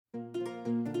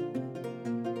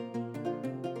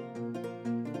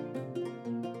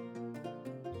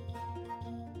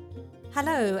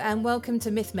Hello and welcome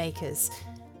to Mythmakers.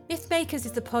 Mythmakers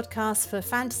is the podcast for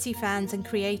fantasy fans and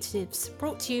creatives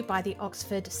brought to you by the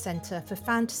Oxford Centre for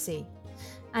Fantasy.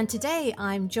 And today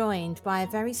I'm joined by a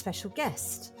very special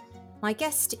guest. My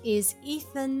guest is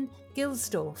Ethan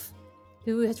Gilsdorf,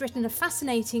 who has written a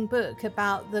fascinating book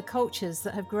about the cultures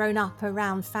that have grown up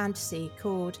around fantasy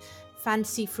called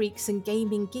Fantasy Freaks and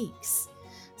Gaming Geeks.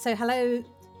 So hello,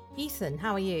 Ethan,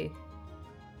 how are you?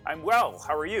 I'm well.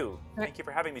 How are you? Thank you for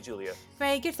having me, Julia.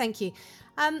 Very good, thank you.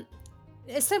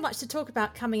 There's so much to talk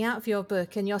about coming out of your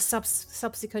book and your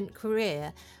subsequent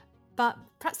career, but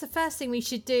perhaps the first thing we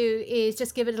should do is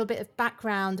just give a little bit of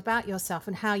background about yourself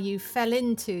and how you fell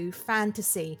into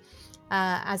fantasy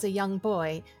as a young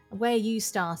boy, where you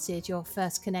started your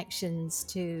first connections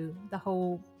to the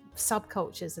whole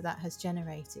subcultures that has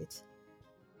generated.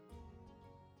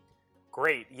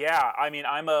 Great. Yeah. I mean,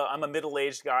 I'm a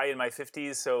middle-aged guy in my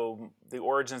 50s, so the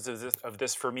origins of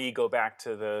this for me go back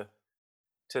to the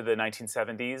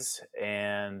 1970s,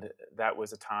 and that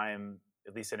was a time,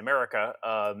 at least in America.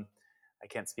 I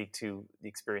can't speak to the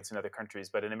experience in other countries,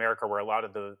 but in America, where a lot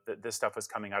of this stuff was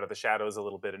coming out of the shadows a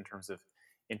little bit in terms of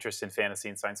interest in fantasy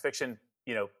and science fiction.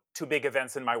 You know, two big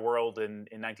events in my world in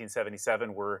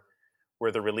 1977 were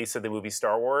the release of the movie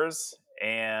Star Wars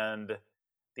and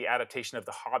the adaptation of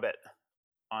The Hobbit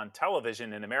on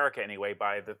television in America, anyway,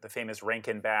 by the famous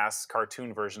Rankin Bass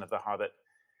cartoon version of The Hobbit,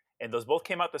 and those both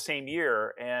came out the same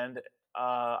year. And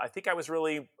I think I was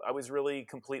really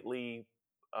completely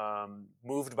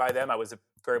moved by them. I was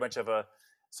very much of a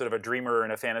sort of a dreamer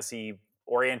and a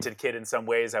fantasy-oriented kid in some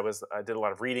ways. I did a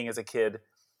lot of reading as a kid,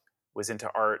 was into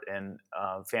art and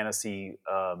fantasy.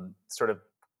 Sort of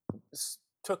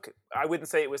took. I wouldn't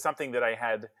say it was something that I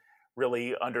had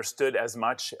really understood as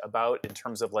much about in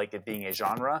terms of like it being a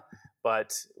genre,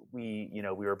 but we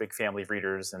were a big family of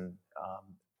readers, and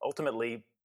ultimately,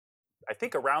 I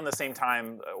think around the same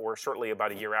time or shortly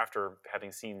about a year after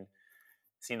having seen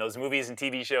those movies and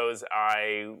TV shows,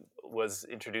 I was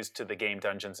introduced to the game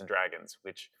Dungeons and Dragons,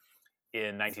 which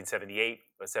in 1978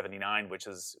 or 79, which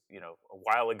is a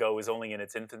while ago, was only in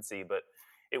its infancy, but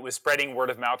it was spreading word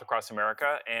of mouth across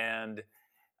America, and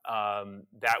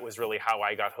that was really how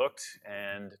I got hooked,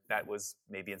 and that was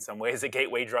maybe in some ways a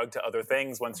gateway drug to other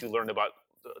things. Once you learned about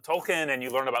Tolkien and you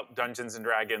learn about Dungeons and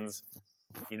Dragons,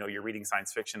 you're reading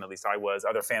science fiction. At least I was.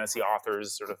 Other fantasy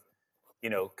authors sort of,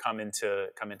 come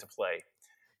into play.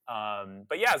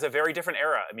 But yeah, it's a very different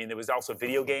era. I mean, there was also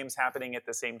video games happening at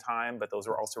the same time, but those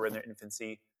were also in their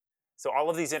infancy. So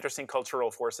all of these interesting cultural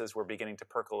forces were beginning to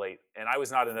percolate. And I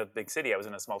was not in a big city. I was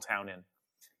in a small town in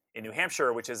New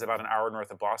Hampshire, which is about an hour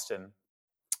north of Boston.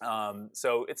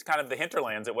 So it's kind of the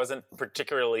hinterlands. It wasn't a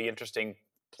particularly interesting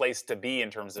place to be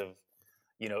in terms of,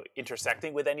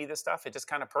 intersecting with any of this stuff. It just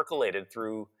kind of percolated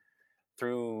through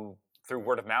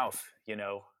word of mouth,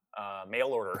 mail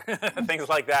order, things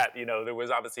like that. There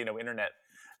was obviously no internet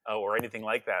or anything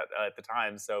like that at the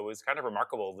time. So it was kind of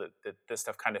remarkable that this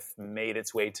stuff kind of made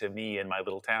its way to me in my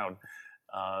little town,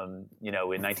 in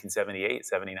 1978,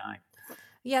 79.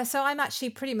 Yeah, so I'm actually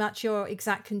pretty much your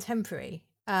exact contemporary.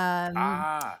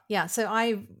 Yeah, so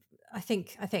I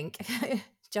think,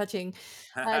 judging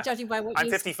by what I'm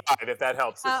you 55, if that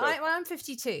helps. I'm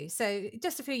 52, so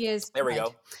just a few years. There we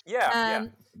go. Yeah.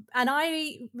 And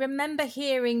I remember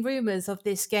hearing rumors of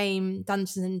this game,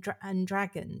 Dungeons and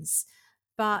Dragons,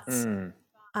 but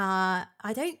I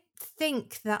don't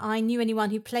think that I knew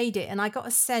anyone who played it, and I got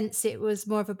a sense it was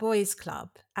more of a boys' club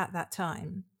at that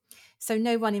time. So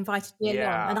no one invited me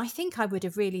along. And I think I would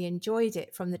have really enjoyed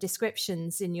it from the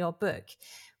descriptions in your book.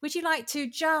 Would you like to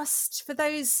just, for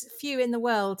those few in the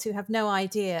world who have no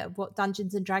idea what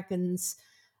Dungeons and Dragons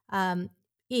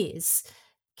is,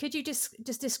 could you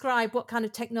just describe what kind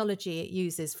of technology it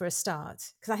uses for a start?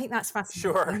 Because I think that's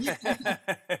fascinating. Sure.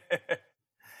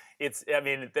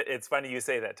 It's funny you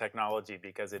say that, technology,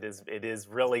 because it is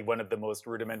really one of the most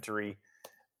rudimentary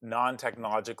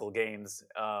non-technological games.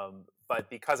 But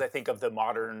because I think of the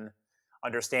modern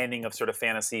understanding of sort of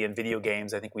fantasy and video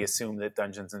games, I think we assume that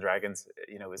Dungeons and Dragons,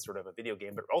 is sort of a video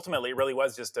game. But ultimately, it really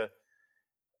was just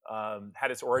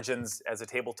had its origins as a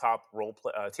tabletop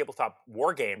tabletop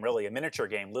war game, really a miniature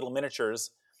game, little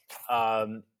miniatures,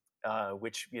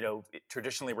 which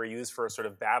traditionally were used for sort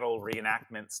of battle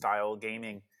reenactment style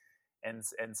gaming. And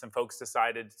some folks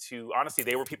decided to, honestly,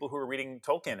 they were people who were reading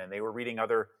Tolkien and they were reading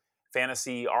other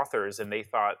fantasy authors, and they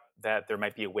thought that there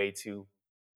might be a way to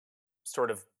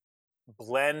sort of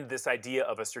blend this idea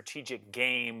of a strategic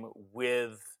game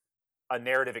with a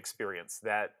narrative experience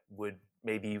that would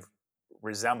maybe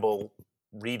resemble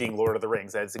reading Lord of the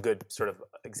Rings. That's a good sort of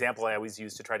example I always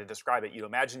use to try to describe it. You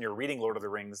imagine you're reading Lord of the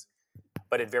Rings,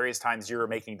 but at various times you're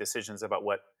making decisions about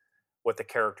what the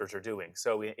characters are doing.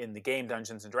 So in the game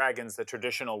Dungeons and Dragons, the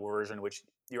traditional version, which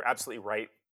you're absolutely right,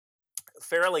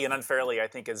 fairly and unfairly, I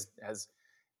think has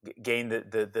gained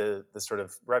the sort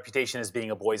of reputation as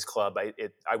being a boys' club.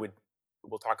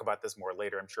 We'll talk about this more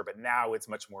later, I'm sure, but now it's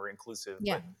much more inclusive.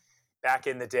 Yeah. But back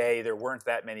in the day, there weren't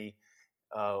that many,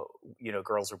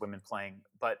 girls or women playing.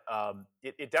 But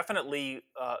it definitely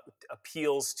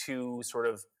appeals to sort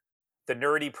of the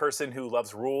nerdy person who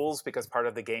loves rules, because part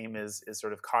of the game is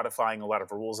sort of codifying a lot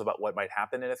of rules about what might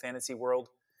happen in a fantasy world,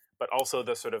 but also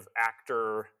the sort of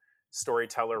actor,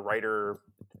 storyteller, writer,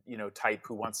 type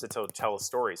who wants to tell a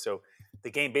story. So the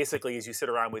game basically is you sit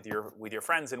around with your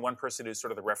friends, and one person who's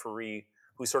sort of the referee,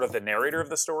 who's sort of the narrator of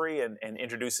the story and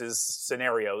introduces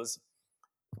scenarios,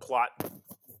 plot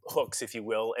hooks, if you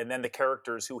will, and then the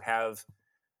characters who have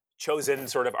chosen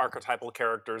sort of archetypal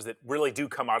characters that really do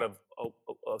come out of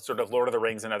sort of Lord of the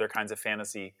Rings and other kinds of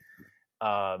fantasy,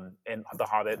 and The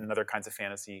Hobbit and other kinds of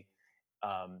fantasy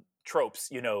tropes.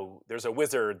 There's a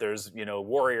wizard, there's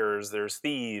warriors, there's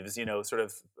thieves, sort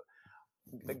of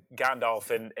Gandalf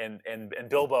and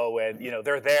Bilbo, and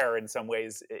they're there in some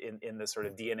ways in the sort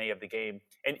of DNA of the game.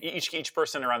 And each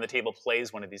person around the table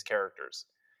plays one of these characters,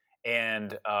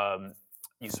 and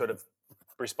you sort of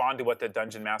respond to what the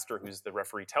dungeon master, who's the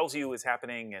referee, tells you is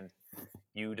happening, and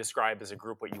you describe as a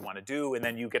group what you want to do, and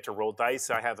then you get to roll dice.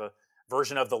 I have a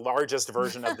version of the largest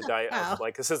version of the die. Wow.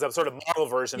 Like, this is a sort of model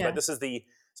version, Yeah. but this is the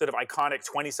sort of iconic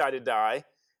 20-sided die,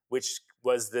 which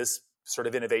was this sort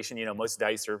of innovation. Most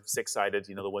dice are 6-sided,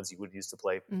 the ones you would use to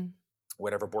play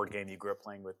whatever board game you grew up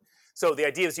playing with. So the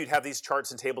idea is you'd have these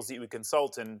charts and tables that you would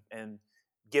consult, and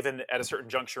given at a certain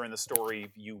juncture in the story,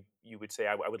 you would say,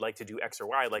 I would like to do X or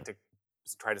Y. I'd like to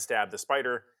try to stab the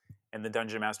spider, and the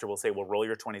dungeon master will say, well, roll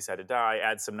your 20-sided die,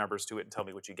 add some numbers to it, and tell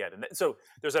me what you get. And so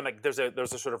there's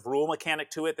a sort of rule mechanic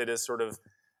to it that is sort of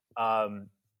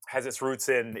has its roots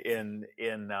in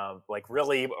like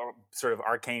really sort of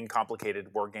arcane, complicated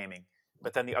wargaming.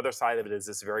 But then the other side of it is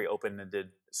this very open-ended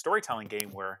storytelling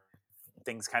game where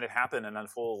things kind of happen and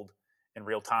unfold in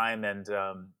real time, and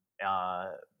no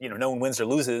one wins or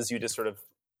loses. You just sort of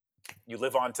you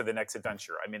live on to the next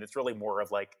adventure. I mean, it's really more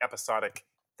of like episodic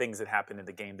things that happen in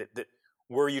the game that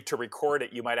were you to record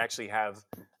it, you might actually have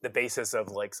the basis of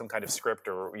like some kind of script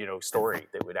or story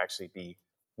that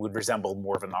would resemble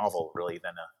more of a novel really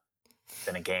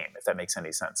than a game, if that makes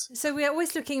any sense. So we're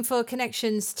always looking for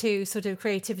connections to sort of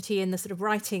creativity in the sort of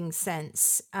writing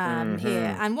sense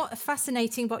here. And what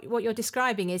fascinating what you're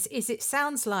describing is it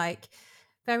sounds like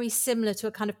very similar to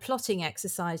a kind of plotting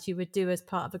exercise you would do as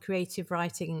part of a creative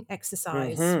writing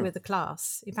exercise with a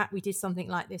class. In fact, we did something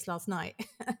like this last night.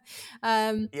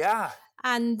 Yeah.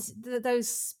 And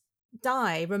those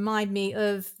die remind me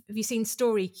of, have you seen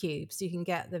story cubes? You can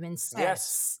get them in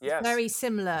sets. Yes. Very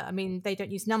similar. I mean, they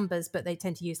don't use numbers, but they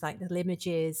tend to use like little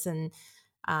images, and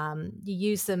you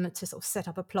use them to sort of set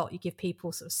up a plot. You give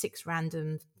people sort of 6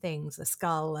 random things: a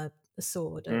skull, a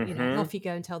sword, and off you go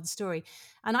and tell the story.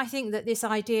 And I think that this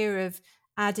idea of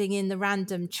adding in the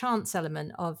random chance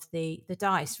element of the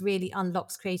dice really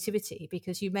unlocks creativity,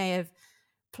 because you may have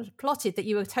plotted that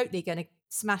you were totally going to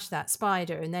smash that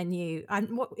spider, and then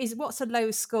what's a low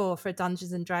score for a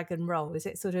Dungeons and Dragon roll? Is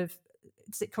it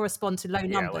does it correspond to low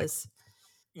numbers?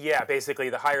 Yeah, basically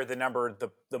the higher the number,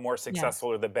 the more successful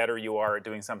or the better you are at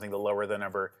doing something. The lower the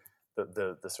number,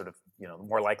 the sort of the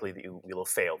more likely that you'll have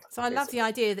failed. So I love the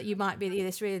idea that you might be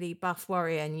this really buff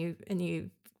warrior, and you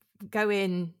go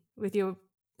in with your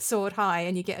sword high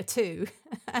and you get a 2,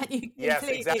 and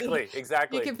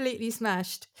exactly you're completely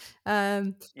smashed.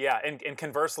 And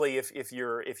conversely, if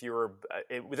you're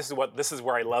this is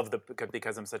where I love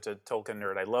because I'm such a Tolkien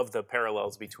nerd, I love the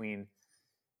parallels between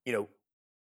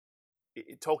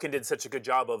Tolkien did such a good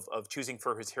job of choosing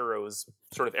for his heroes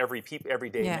sort of everyday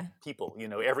people,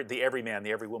 the everyman, the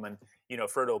everywoman,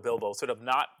 Frodo, Bilbo, sort of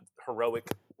not heroic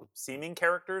seeming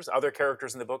characters. Other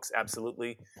characters in the books,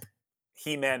 absolutely,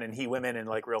 he-men and he-women, and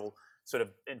like real sort of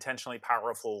intentionally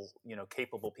powerful,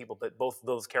 capable people. But both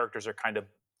those characters are kind of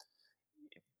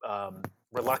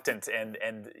reluctant and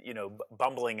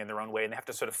bumbling in their own way, and they have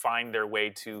to sort of find their way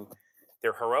to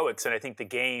their heroics. And I think the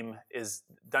game is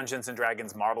Dungeons and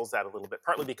Dragons models that a little bit,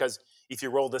 partly because if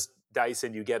you roll this dice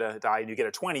and you get a die and you get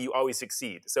a 20, you always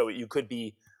succeed. So you could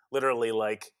be literally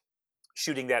like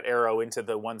shooting that arrow into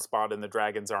the one spot in the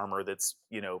dragon's armor that's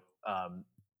the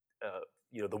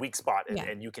weak spot,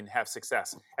 and you can have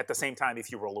success. At the same time,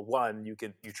 if you roll a 1, you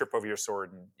trip over your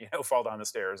sword and fall down the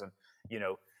stairs and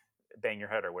bang your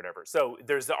head or whatever. So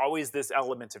there's always this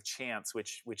element of chance,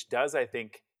 which does, I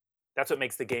think, that's what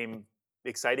makes the game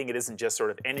exciting. It isn't just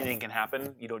sort of anything can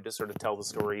happen. You don't just sort of tell the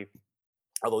story.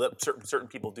 Although that certain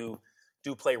people do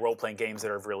play role playing games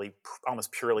that are really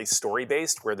almost purely story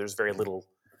based, where there's very little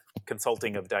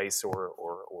consulting of dice or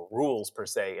rules per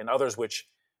se, and others which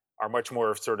are much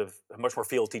more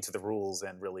fealty to the rules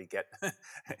and really get.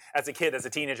 As a kid, as a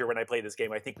teenager, when I played this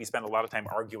game, I think we spent a lot of time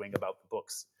arguing about the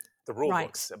books, the rule Right.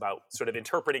 books, about sort of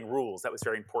interpreting rules. That was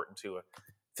very important to a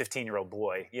 15-year-old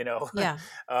boy, you know, Yeah.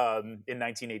 in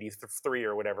 1983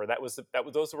 or whatever.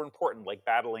 Those were important, like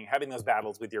having those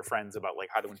battles with your friends about like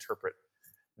how to interpret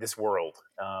this world,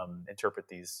 interpret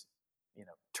these, you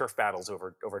know, turf battles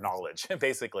over knowledge,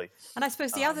 basically. And I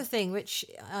suppose the other thing which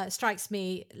strikes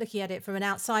me, looking at it from an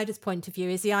outsider's point of view,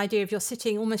 is the idea of you're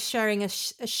sitting almost sharing a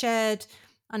shared,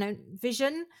 I don't know,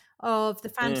 vision of the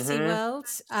fantasy world.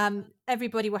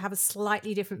 Everybody will have a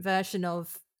slightly different version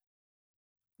of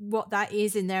what that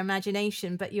is in their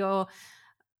imagination, but you're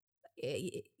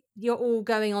all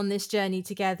going on this journey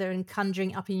together and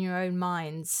conjuring up in your own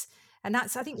minds. And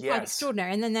that's, I think, quite Yes.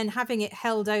 extraordinary. And then having it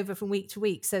held over from week to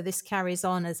week, so this carries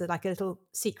on as like a little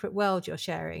secret world you're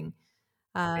sharing.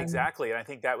 Exactly. And I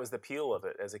think that was the appeal of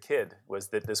it as a kid, was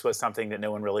that this was something that no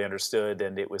one really understood,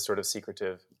 and it was sort of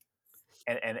secretive.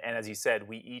 And as you said,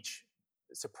 we each,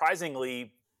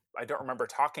 surprisingly, I don't remember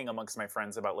talking amongst my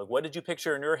friends about like, what did you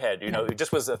picture in your head? You know, it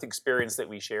just was an experience that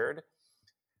we shared.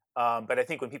 But I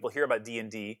think when people hear about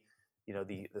D&D, you know,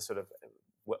 the sort of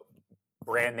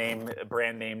brand named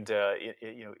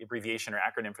you know, abbreviation or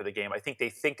acronym for the game, I think they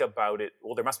think about it,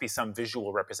 well, there must be some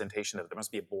visual representation of it. There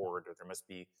must be a board, or there must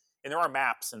be, and there are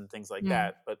maps and things like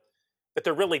that, but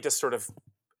they're really just sort of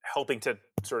helping to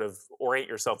sort of orient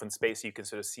yourself in space so you can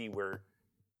sort of see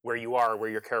where you are,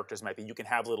 where your characters might be. You can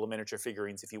have little miniature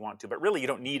figurines if you want to, but really you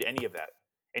don't need any of that.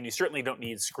 And you certainly don't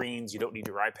need screens. You don't need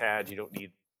your iPad. You don't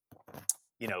need,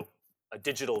 you know, a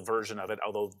digital version of it,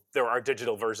 although there are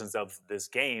digital versions of this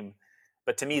game.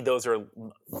 But to me, those are,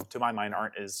 to my mind,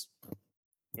 aren't as,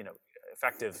 you know,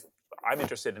 effective. I'm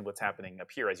interested in what's happening up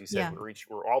here. As you said,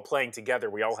 we're all playing together.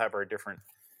 We all have our different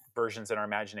versions in our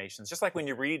imaginations. Just like when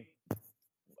you read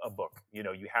a book, you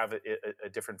know, you have a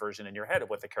different version in your head of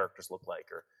what the characters look like,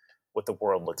 or what the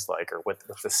world looks like, or what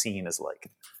the scene is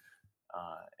like.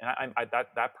 And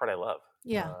that part I love.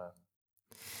 Yeah.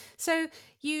 So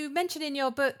you mentioned in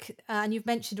your book, and you've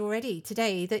mentioned already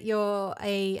today, that you're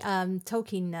a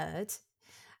Tolkien nerd.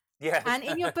 Yes. And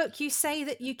in your book, you say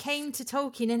that you came to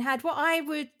Tolkien and had what I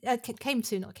would came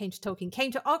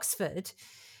to Oxford,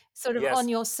 sort of on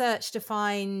your search to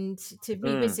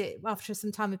revisit after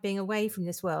some time of being away from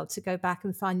this world, to go back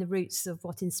and find the roots of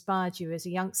what inspired you as a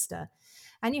youngster.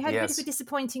 And you had a bit of a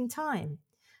disappointing time,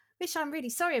 which I'm really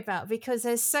sorry about, because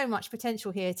there's so much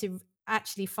potential here to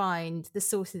actually find the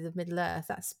sources of Middle Earth.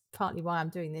 That's partly why I'm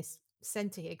doing this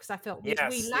center here, because I felt we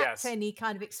lacked any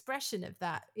kind of expression of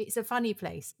that. It's a funny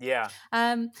place. Yeah.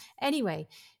 Anyway,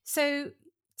 so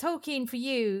Tolkien for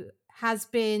you has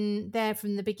been there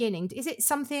from the beginning. Is it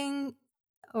something,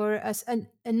 or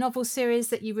a novel series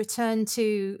that you return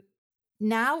to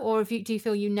now, or do you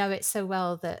feel you know it so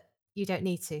well that you don't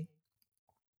need to?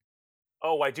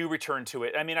 Oh, I do return to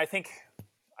it. I mean, I think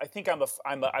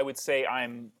I would say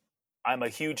I'm a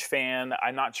huge fan.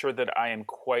 I'm not sure that I am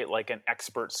quite like an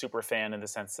expert super fan, in the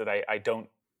sense that I don't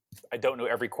know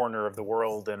every corner of the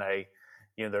world, and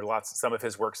you know, there are some of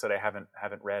his works that I haven't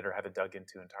read or haven't dug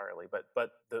into entirely. But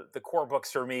the core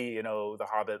books for me, you know, The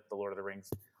Hobbit, The Lord of the Rings,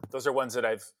 those are ones that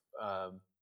I've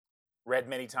read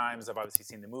many times. I've obviously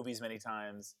seen the movies many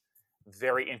times.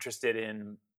 Very interested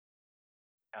in.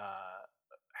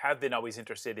 Have been always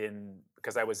interested in,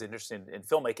 because I was interested in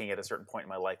filmmaking at a certain point in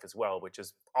my life as well, which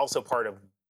is also part of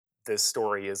this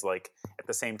story. Is like, at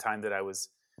the same time that I was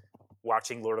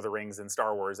watching Lord of the Rings and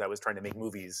Star Wars, I was trying to make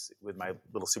movies with my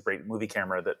little Super 8 movie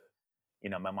camera that,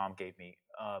 you know, my mom gave me.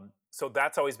 So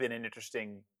that's always been an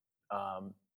interesting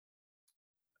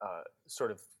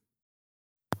sort of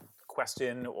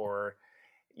question, or,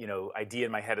 you know, idea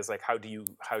in my head, is like, how do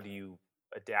you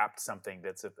adapt something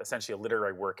that's essentially a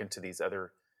literary work into these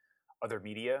other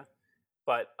media?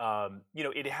 But you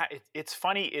know, it's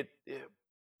funny.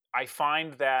 I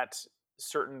find that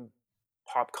certain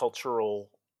pop cultural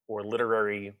or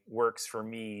literary works for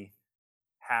me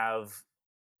have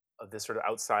this sort of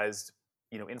outsized,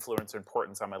 you know, influence or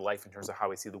importance on my life in terms of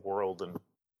how I see the world. And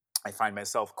I find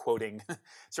myself quoting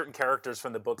certain characters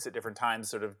from the books at different times,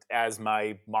 sort of as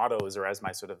my mottos, or as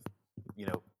my sort of, you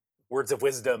know, words of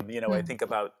wisdom. You know, I think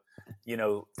about, you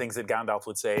know, things that Gandalf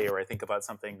would say, or I think about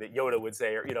something that Yoda would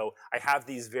say, or, you know, I have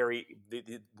these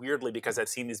weirdly, because I've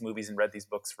seen these movies and read these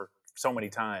books for so many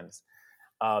times,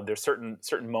 there's certain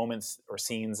moments or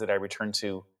scenes that I return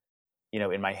to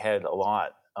in my head a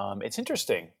lot. It's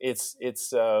interesting.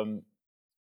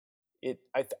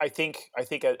 I think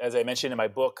as I mentioned in my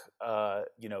book, I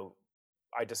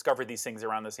discovered these things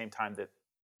around the same time that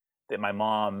my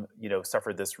mom,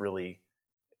 suffered this really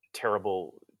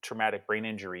terrible traumatic brain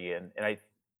injury, and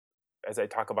as I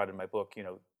talk about in my book,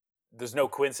 there's no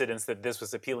coincidence that this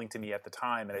was appealing to me at the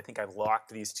time, and I think I locked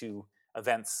these two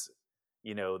events,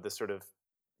 the sort of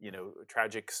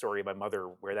tragic story of my mother,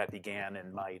 where that began,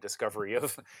 and my discovery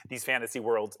of these fantasy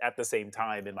worlds at the same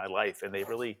time in my life, and they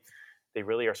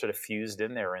really are sort of fused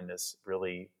in there in this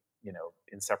really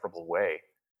inseparable way.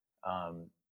 Um,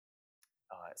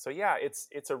 so yeah,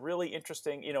 it's a really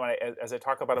interesting, as I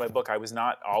talk about in my book, I was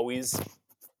not always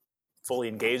fully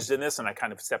engaged in this, and I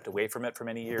kind of stepped away from it for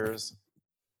many years,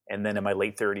 and then in my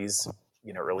late 30s,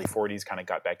 early 40s, kind of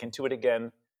got back into it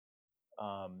again.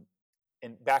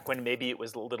 And back when maybe it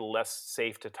was a little less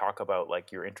safe to talk about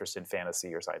like your interest in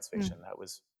fantasy or science fiction, that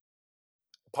was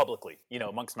publicly,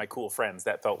 amongst my cool friends,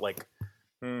 that felt like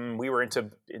we were into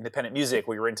independent music,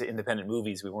 we were into independent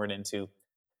movies, we weren't into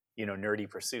nerdy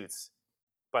pursuits.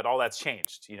 But all that's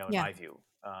changed, in Yeah. my view.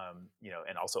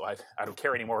 And also I don't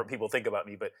care anymore what people think about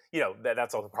me, but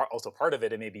that's also part of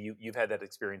it. And maybe you've had that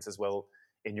experience as well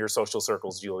in your social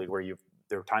circles, Julie, where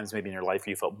there are times maybe in your life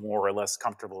you felt more or less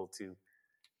comfortable to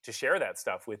share that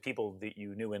stuff with people that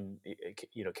you knew and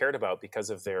cared about because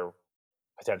of their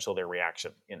potential, their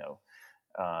reaction,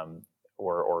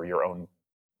 or your own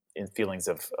feelings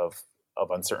of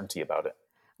uncertainty about it.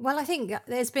 Well, I think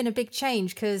there's been a big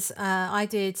change because I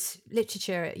did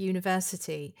literature at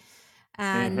university,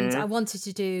 and I wanted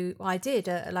to do, I did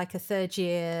like a third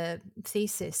year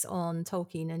thesis on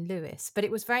Tolkien and Lewis, but it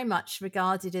was very much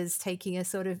regarded as taking a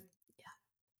sort of,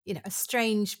 a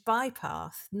strange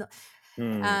bypath.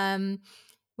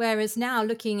 Whereas now,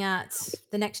 looking at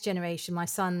the next generation, my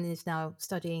son is now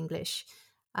studying English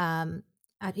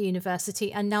at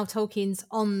university, and now Tolkien's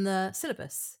on the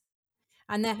syllabus.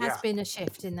 And there has been a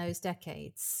shift in those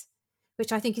decades,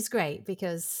 which I think is great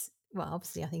because, well,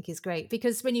 obviously I think is great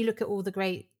because when you look at all the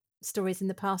great stories in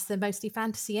the past, they're mostly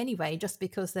fantasy anyway, just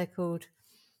because they're called,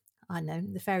 I don't know,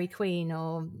 the Fairy Queen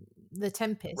or the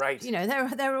Tempest. Right.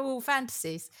 They're all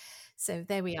fantasies. So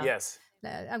there we are. Yes.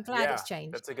 I'm glad it's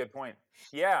changed. That's a good point.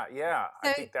 Yeah. So,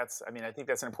 I think that's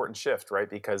an important shift, right?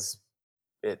 Because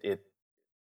it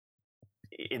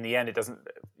in the end, it doesn't,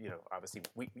 obviously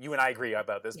you and I agree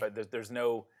about this, but there's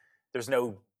no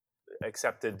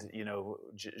accepted,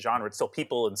 genre. It's still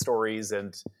people and stories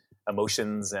and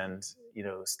emotions and,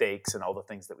 stakes and all the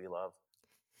things that we love.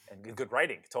 And good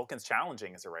writing. Tolkien's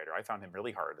challenging as a writer. I found him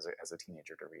really hard as a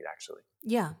teenager to read, actually.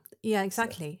 Yeah,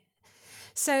 exactly.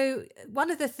 So one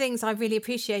of the things I really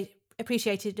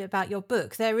appreciated about your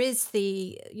book, there is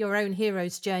your own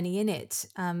hero's journey in it,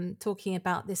 talking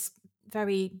about this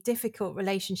very difficult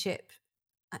relationship,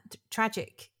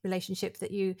 tragic relationship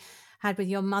that you had with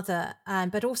your mother,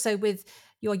 but also with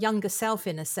your younger self,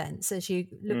 in a sense, as you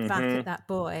look back at that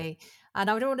boy. And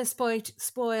I don't want to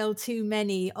spoil too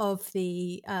many of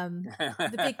the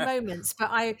big moments, but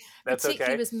I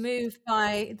particularly was moved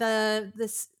by the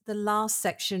last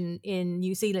section in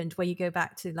New Zealand where you go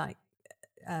back to like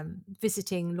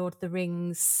visiting Lord of the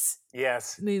Rings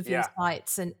movie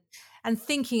sites and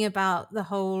thinking about the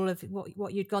whole of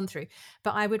what you'd gone through.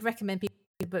 But I would recommend people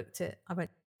book to, I won't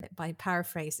by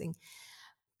paraphrasing,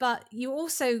 but you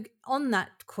also, on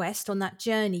that quest, on that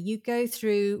journey, you go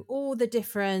through all the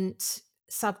different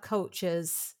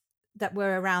subcultures that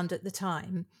were around at the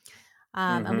time.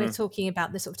 And we're talking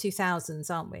about the sort of 2000s,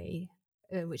 aren't we?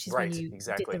 Which is when you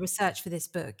did the research for this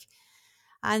book.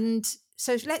 And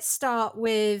so let's start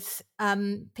with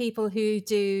people who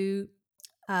do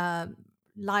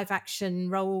live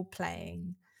action role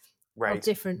playing of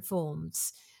different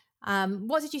forms.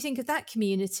 What did you think of that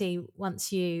community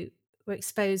once you were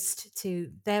exposed to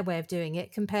their way of doing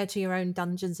it compared to your own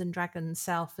Dungeons and Dragons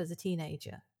self as a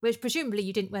teenager, which presumably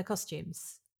you didn't wear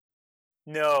costumes?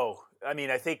 No. I mean,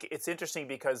 I think it's interesting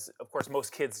because, of course,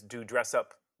 most kids do dress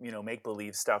up,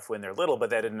 make-believe stuff when they're little,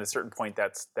 but that at a certain point,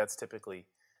 that's typically,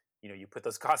 you put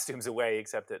those costumes away,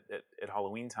 except at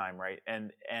Halloween time, right?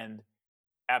 And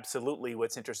absolutely,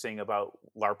 what's interesting about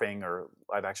LARPing or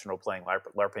live action role playing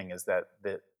LARPing is that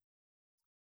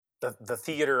the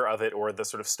theater of it, or the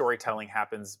sort of storytelling,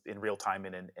 happens in real time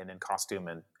and in costume,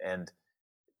 and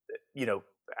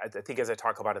I think, as I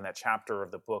talk about in that chapter of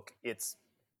the book, it's,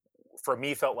 for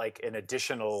me, felt like an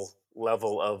additional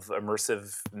level of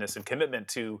immersiveness and commitment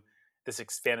to this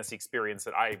fantasy experience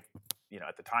that I,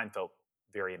 at the time, felt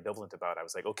very ambivalent about. I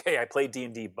was like, okay, I played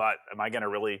D&D, but am I going to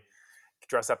really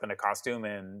dress up in a costume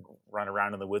and run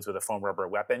around in the woods with a foam rubber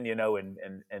weapon,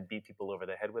 and beat people over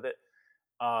the head with it.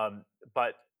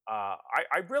 But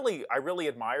I really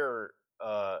admire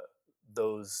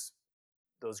those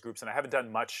groups, and I haven't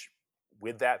done much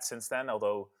with that since then.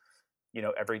 Although,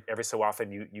 every so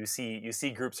often you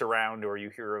see groups around, or you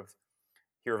hear of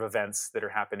events that are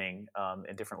happening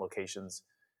in different locations.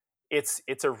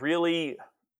 It's a really,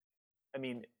 I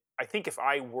mean, I think if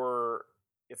I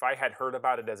had heard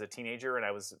about it as a teenager and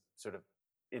I was sort of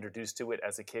introduced to it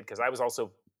as a kid, because I was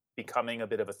also becoming a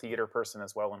bit of a theater person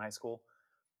as well in high school,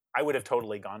 I would have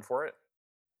totally gone for it.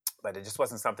 But it just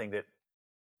wasn't something that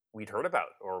we'd heard about,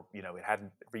 or it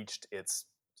hadn't reached its.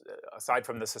 Aside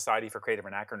from the Society for Creative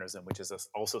Anachronism, which is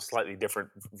also slightly different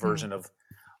version of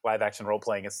live action role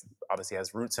playing, it obviously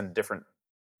has roots in a different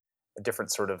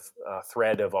sort of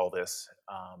thread of all this.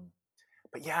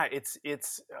 But yeah,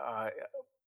 it's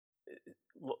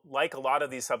like a lot of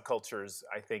these subcultures.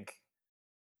 I think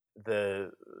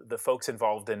the folks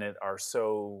involved in it are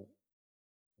so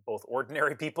both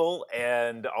ordinary people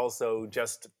and also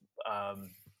just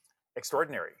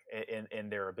extraordinary in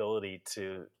their ability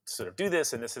to sort of do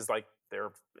this. And this is like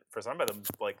for some of them,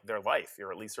 like their life,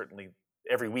 or at least certainly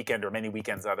every weekend or many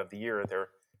weekends out of the year,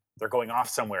 they're going off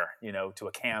somewhere, to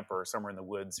a camp or somewhere in the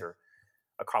woods or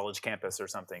a college campus or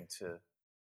something to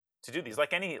do these,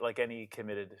 like any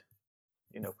committed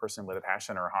person with a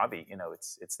passion or a hobby.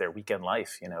 It's their weekend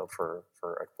life, for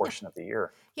a portion of the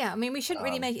year. Yeah, I mean, we shouldn't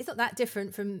really it's not that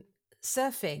different from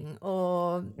surfing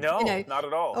or no, not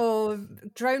at all, or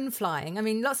drone flying. I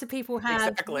mean, lots of people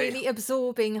have really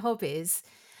absorbing hobbies.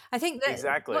 I think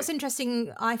that what's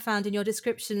interesting, I found in your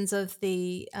descriptions of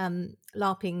the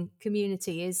LARPing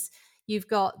community, is you've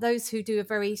got those who do a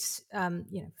very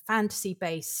fantasy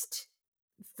based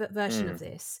version of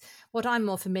this. What I'm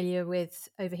more familiar with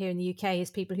over here in the UK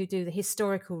is people who do the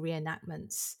historical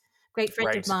reenactments. Great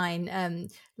friend of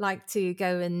mine liked to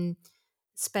go and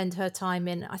spend her time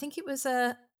in, I think it was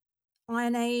a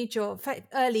Iron Age or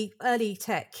early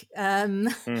tech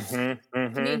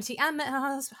community, and met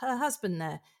her husband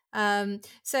there.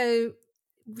 So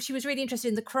she was really interested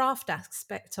in the craft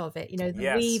aspect of it,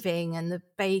 the weaving and the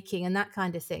baking and that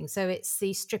kind of thing. So it's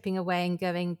the stripping away and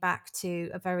going back to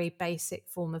a very basic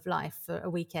form of life for a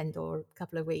weekend or a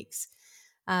couple of weeks.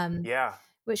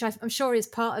 Which I'm sure is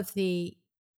part of the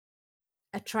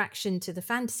attraction to the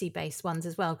fantasy-based ones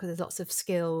as well, because there's lots of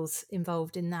skills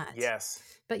involved in that. Yes.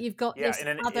 But you've got this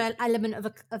other element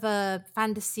of a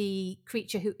fantasy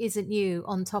creature who isn't you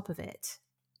on top of it.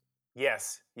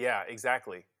 Yes. Yeah,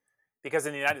 exactly. Because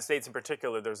in the United States in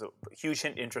particular, there's a huge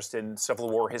interest in Civil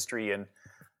War history and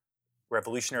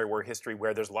Revolutionary War history,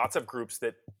 where there's lots of groups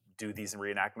that do these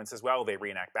reenactments as well. They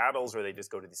reenact battles, or they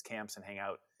just go to these camps and hang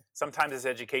out. Sometimes it's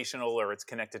educational, or it's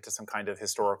connected to some kind of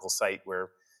historical site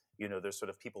where, there's sort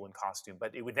of people in costume,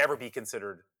 but it would never be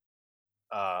considered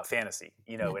fantasy,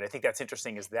 And I think that's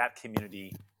interesting, is that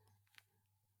community,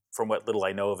 from what little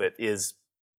I know of it, is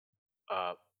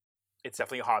it's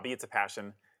definitely a hobby, it's a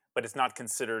passion, but it's not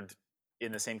considered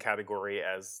in the same category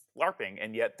as LARPing,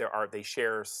 and yet they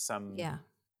share some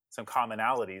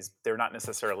commonalities. They're not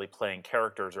necessarily playing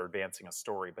characters or advancing a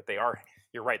story, but they are.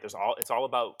 You're right. It's all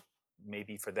about,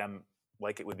 maybe for them,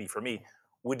 like it would be for me.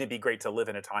 Wouldn't it be great to live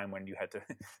in a time when you had to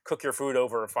cook your food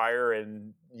over a fire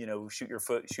and shoot your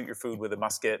food with a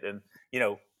musket, and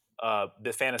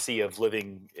the fantasy of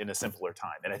living in a simpler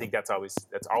time? And I think that's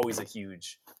always a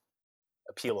huge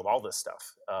appeal of all this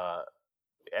stuff,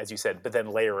 as you said. But then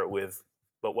layer it with,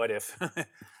 but what if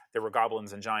there were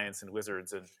goblins and giants and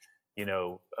wizards and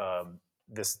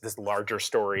this larger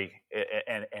story,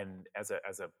 and as a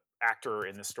actor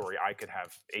in this story, I could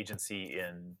have agency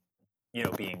in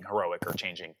being heroic, or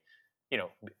changing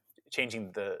the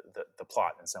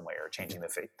plot in some way, or changing the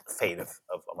fate of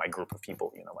my group of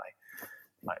people,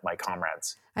 my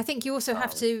comrades. I think you also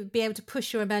have to be able to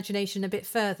push your imagination a bit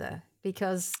further,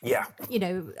 because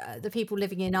the people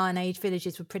living in Iron Age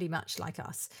villages were pretty much like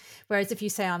us. Whereas if you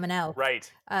say I'm an elf,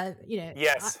 right?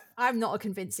 Yes, I'm not a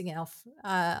convincing elf.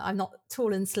 I'm not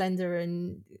tall and slender,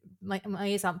 and my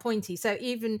ears aren't pointy. So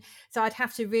I'd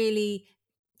have to really,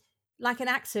 like an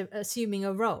actor assuming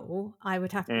a role, I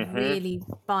would have to really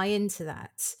buy into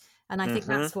that. And I think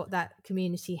that's what that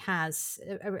community has.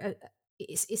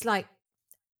 It's like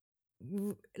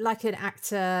an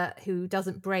actor who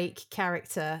doesn't break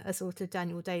character, a sort of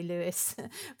Daniel Day-Lewis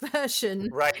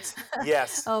version, right?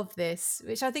 Yes, of this,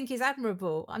 which I think is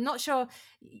admirable. I'm not sure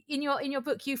in your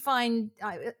book you find,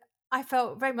 I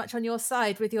felt very much on your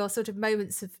side with your sort of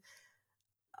moments of,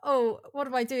 oh, what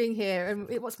am I doing here,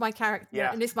 and what's my character,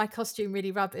 and is my costume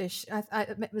really rubbish?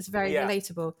 It was very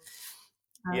relatable.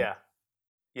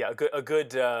 Yeah, a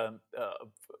good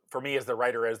for me as the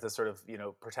writer, as the sort of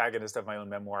protagonist of my own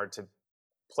memoir, to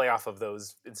play off of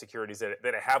those insecurities that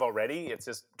I have already. It's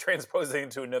just transposing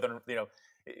into another.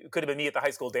 It could have been me at the high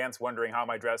school dance, wondering how am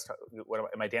I dressed?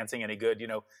 Am I dancing any good?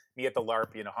 Me at the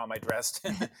LARP. How am I dressed?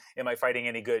 Am I fighting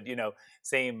any good?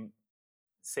 Same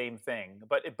same thing,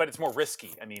 but it's more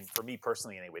risky. I mean, for me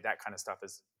personally, anyway, that kind of stuff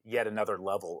is yet another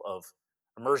level of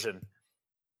immersion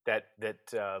that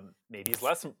maybe is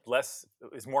less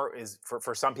is more is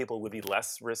for some people would be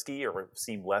less risky or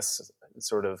seem less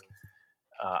sort of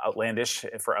outlandish.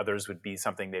 For others, would be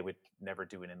something they would never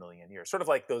do in a million years. Sort of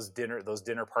like those dinner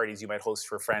parties you might host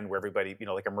for a friend, where everybody,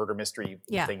 like a murder mystery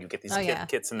Yeah. thing. You get these Oh, yeah.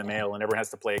 kits in the mail, and everyone has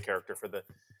to play a character for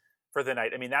the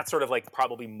night. I mean, that's sort of like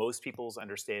probably most people's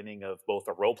understanding of both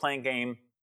a role playing game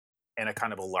and a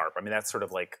kind of a LARP. I mean, that's sort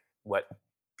of like what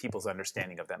people's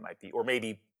understanding of that might be, or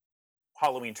maybe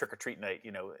Halloween trick or treat night.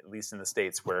 At least in the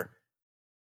States, where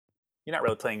you're not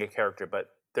really playing a character, but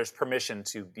there's permission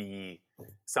to be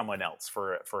someone else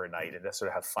for a night and to sort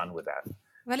of have fun with that.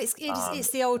 Well, it's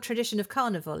the old tradition of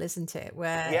carnival, isn't it?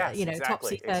 Where yes,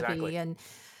 exactly, topsy-turvy, and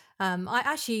I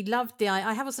actually loved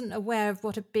I wasn't aware of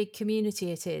what a big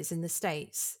community it is in the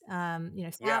States.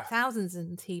 Thousands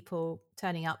of people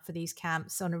turning up for these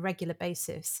camps on a regular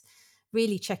basis,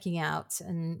 really checking out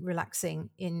and relaxing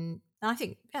in. I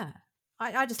think,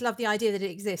 I just love the idea that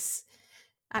it exists.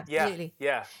 Absolutely.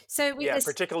 Yeah. So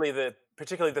particularly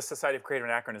the Society of Creative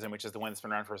Anachronism, which is the one that's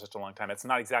been around for such a long time. It's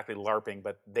not exactly LARPing,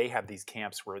 but they have these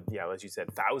camps where, as you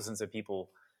said, thousands of people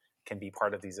can be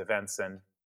part of these events, and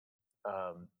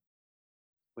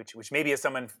which maybe as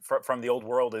someone from the old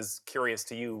world is curious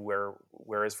to you,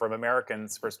 whereas from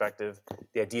Americans' perspective,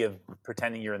 the idea of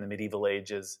pretending you're in the medieval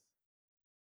age is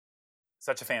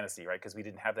such a fantasy, right? Because we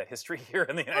didn't have that history here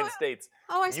in the United States.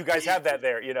 You guys have that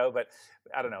there, but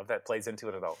I don't know if that plays into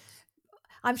it at all.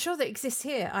 I'm sure that exists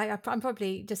here. I'm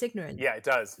probably just ignorant. Yeah, it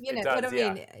does. You know what I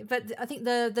mean? But I think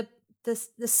the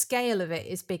scale of it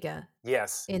is bigger.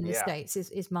 Yes. In the States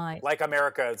is my... Like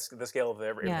America, the scale of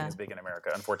everything is big in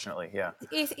America, unfortunately. Yeah.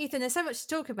 Ethan, there's so much to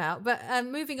talk about, but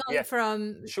moving on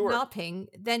from LARPing,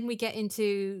 then we get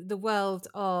into the world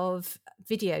of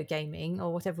video gaming,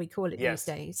 or whatever we call it these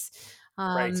days.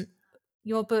 Right.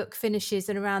 Your book finishes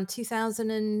in around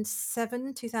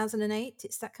 2007, 2008.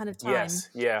 It's that kind of time. Yes.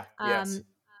 Yeah. Yes.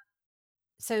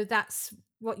 So that's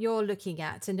what you're looking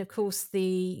at. And of course,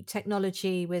 the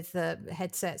technology with the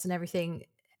headsets and everything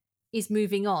is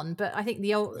moving on. But I think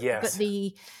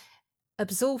the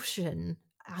absorption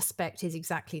aspect is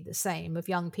exactly the same, of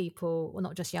young people, well,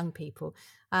 not just young people,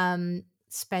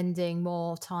 spending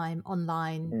more time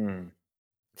online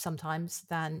sometimes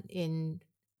than in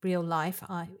real life.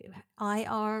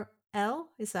 IRL,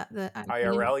 is that the acronym?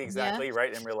 IRL, exactly,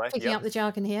 right, in real life. Picking up the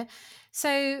jargon here.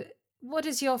 So what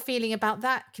is your feeling about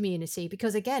that community?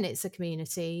 Because again, it's a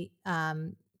community.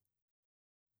 Not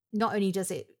only does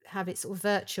it have its sort of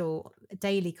virtual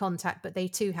daily contact, but they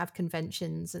too have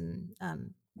conventions and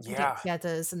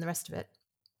get-togethers and the rest of it.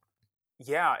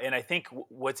 Yeah, and I think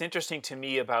what's interesting to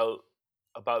me about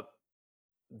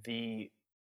the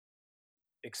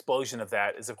explosion of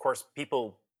that is, of course,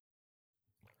 people.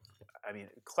 I mean,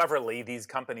 cleverly, these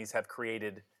companies have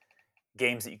created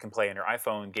games that you can play on your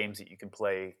iPhone, games that you can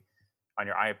play on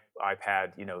your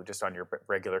iPad, just on your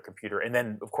regular computer. And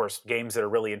then, of course, games that are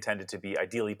really intended to be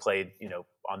ideally played,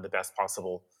 on the best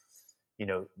possible,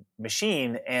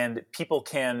 machine. And people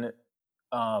can,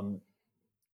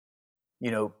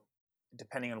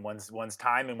 depending on one's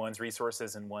time and one's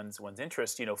resources and one's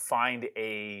interest, find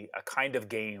a kind of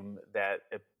game that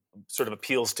sort of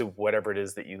appeals to whatever it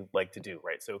is that you like to do,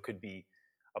 right? So it could be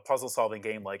a puzzle-solving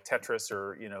game like Tetris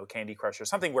or Candy Crush, or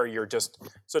something where you're just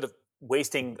sort of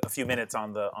wasting a few minutes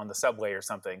on the subway or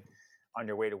something on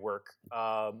your way to work,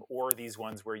 or these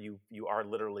ones where you are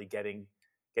literally getting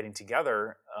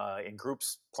together in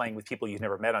groups, playing with people you've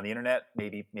never met on the internet,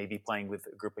 maybe playing with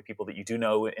a group of people that you do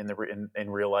know in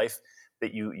real life,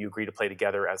 that you agree to play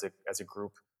together as a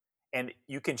group. And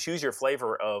you can choose your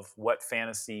flavor of what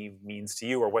fantasy means to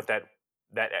you, or what that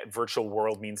virtual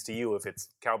world means to you. If it's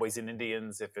cowboys and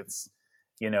Indians, if it's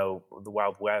the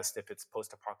Wild West, if it's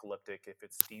post-apocalyptic, if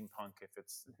it's steampunk, if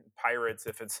it's pirates,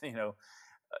 if it's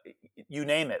you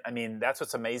name it. I mean, that's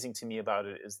what's amazing to me about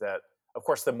it, is that, of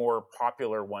course, the more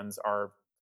popular ones are,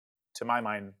 to my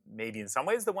mind, maybe in some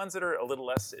ways the ones that are a little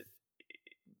less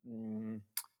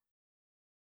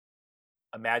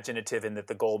imaginative, in that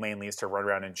the goal mainly is to run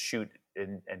around and shoot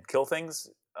and kill things.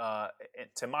 And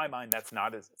to my mind, that's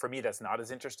not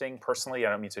as interesting personally. I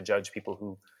don't mean to judge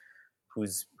people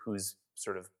whose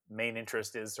sort of main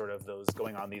interest is sort of those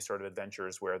going on these sort of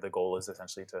adventures where the goal is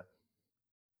essentially to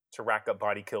to rack up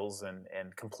body kills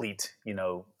and complete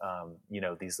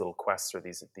these little quests or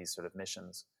these sort of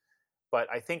missions. But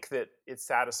I think that it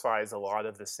satisfies a lot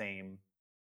of the same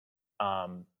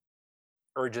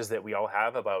urges that we all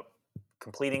have about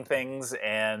completing things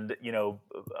and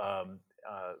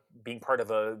being part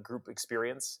of a group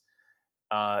experience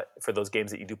for those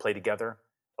games that you do play together,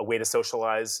 a way to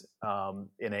socialize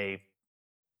in a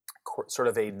sort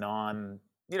of a an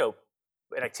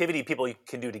activity people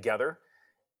can do together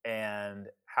and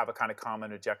have a kind of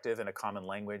common objective and a common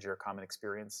language or a common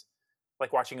experience,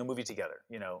 like watching a movie together.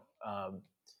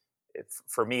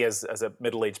 For me as a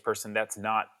middle-aged person, that's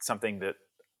not something that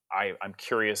I'm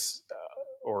curious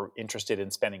or interested in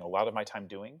spending a lot of my time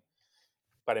doing.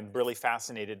 But I'm really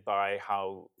fascinated by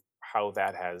how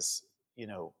that has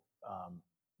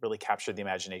really captured the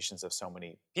imaginations of so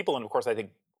many people. And of course, I think,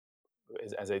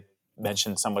 as I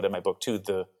mentioned somewhat in my book too,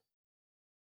 the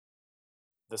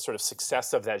sort of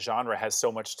success of that genre has so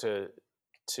much to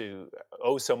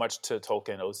owe so much to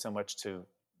Tolkien, owes so much to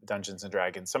Dungeons and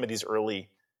Dragons. Some of these early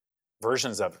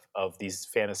versions of these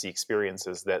fantasy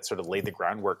experiences that sort of laid the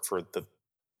groundwork for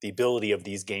the ability of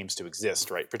these games to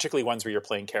exist, right? Particularly ones where you're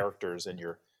playing characters and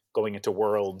you're going into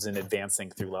worlds and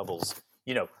advancing through levels.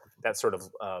 That sort of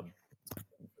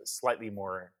slightly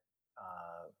more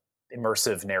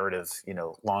immersive narrative,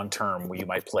 long term, where you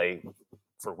might play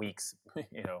for weeks,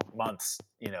 months,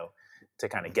 to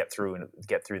kind of get through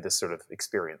this sort of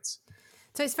experience.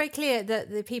 So it's very clear that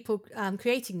the people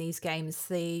creating these games,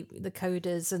 the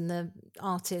coders and the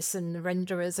artists and the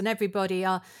renderers and everybody,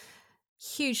 are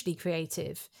hugely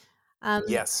creative.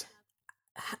 Yes.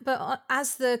 But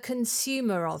as the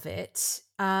consumer of it,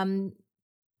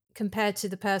 compared to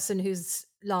the person who's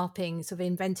LARPing, sort of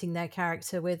inventing their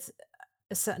character with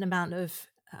a certain amount of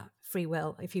free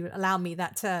will, if you allow me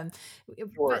that term,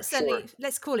 but certainly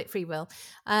let's call it free will,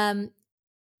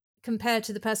 compared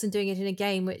to the person doing it in a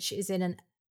game which is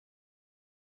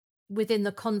within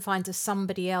the confines of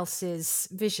somebody else's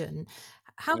vision.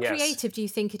 How creative do you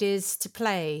think it is to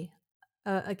play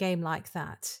a game like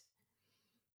that?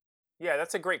 Yeah,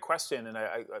 that's a great question, and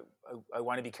I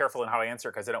want to be careful in how I answer,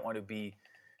 because I don't want to be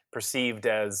perceived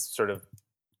as sort of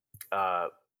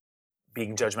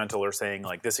being judgmental or saying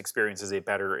like this experience is a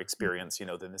better experience,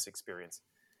 than this experience.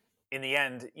 In the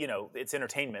end, it's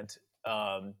entertainment,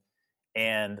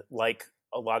 and like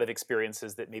a lot of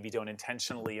experiences that maybe don't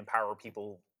intentionally empower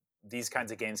people, these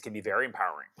kinds of games can be very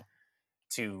empowering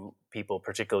to people,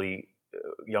 particularly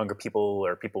younger people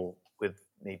or people with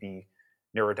maybe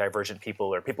neurodivergent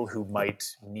people or people who might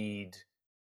need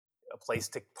a place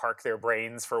to park their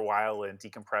brains for a while and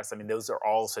decompress. I mean, those are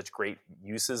all such great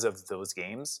uses of those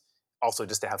games. Also,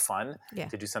 just to have fun,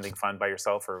 to do something fun by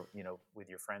yourself or with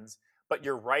your friends. But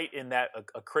you're right in that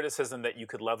a criticism that you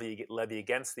could levy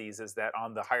against these is that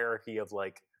on the hierarchy of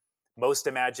like most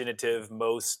imaginative,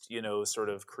 most sort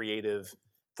of creative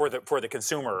for the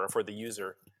consumer or for the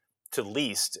user to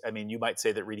least. I mean, you might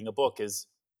say that reading a book is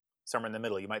somewhere in the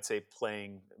middle. You might say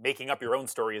making up your own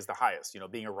story is the highest.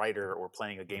 Being a writer or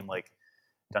playing a game like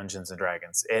Dungeons and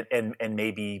Dragons, and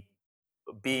maybe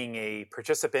being a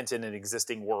participant in an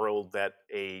existing world that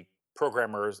a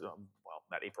programmers,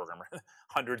 not a programmer,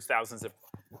 hundreds, thousands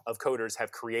of coders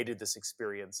have created this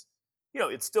experience.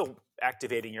 It's still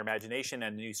activating your imagination,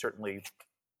 and you certainly,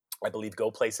 I believe, go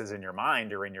places in your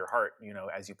mind or in your heart,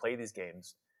 as you play these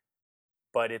games.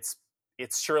 But it's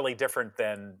surely different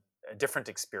than a different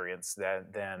experience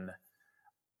than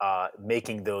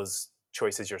making those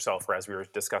choices yourself, or as we were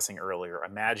discussing earlier,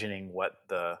 imagining what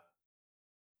the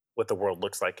world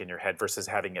looks like in your head versus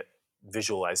having it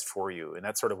visualized for you. And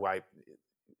that's sort of why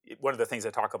one of the things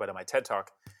I talk about in my TED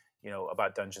Talk,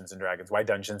 about Dungeons and Dragons, why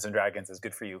Dungeons and Dragons is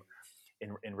good for you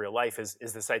in real life, is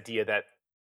this idea that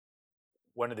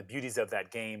one of the beauties of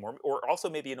that game, or also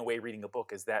maybe in a way reading a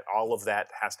book, is that all of that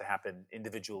has to happen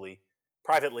individually,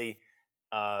 privately.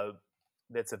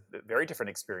 That's a very different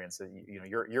experience.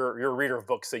 You're a reader of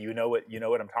books, so you know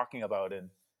what I'm talking about, and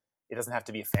it doesn't have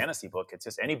to be a fantasy book. It's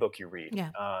just any book you read,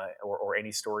 or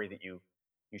any story that you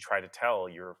try to tell.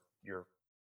 You're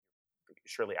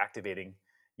surely activating,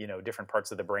 different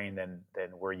parts of the brain than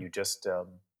where you just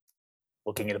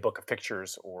looking at a book of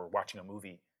pictures or watching a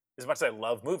movie. As much as I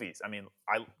love movies, I mean,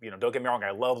 don't get me wrong,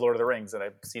 I love Lord of the Rings, and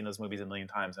I've seen those movies a million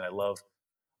times, and I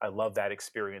love that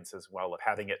experience as well, of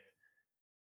having it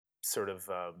sort of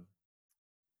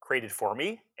created for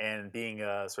me and being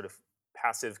a sort of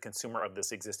passive consumer of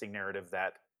this existing narrative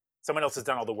that someone else has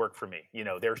done all the work for me.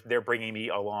 They're bringing me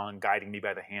along, guiding me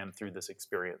by the hand through this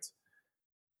experience.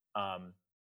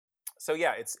 So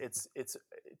yeah, it's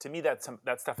to me that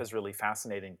stuff is really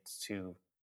fascinating to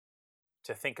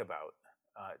think about.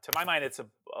 to my mind, it's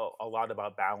a lot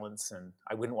about balance, and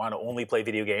I wouldn't want to only play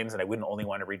video games, and I wouldn't only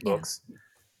want to read Yeah. books.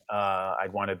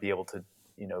 I'd want to be able to,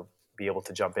 be able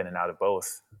to jump in and out of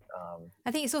both.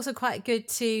 I think it's also quite good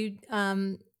to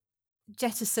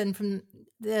jettison from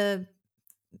the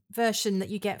version that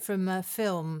you get from a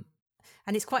film.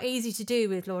 And it's quite easy to do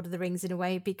with Lord of the Rings in a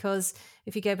way, because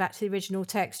if you go back to the original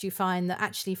text, you find that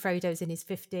actually Frodo's in his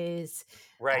 50s.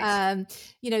 Right. And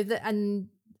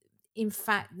in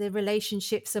fact, the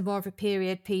relationships are more of a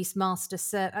period piece, master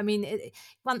servant. I mean,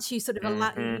 once you sort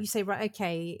of you say, right,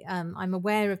 okay, I'm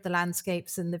aware of the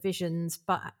landscapes and the visions,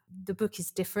 but the book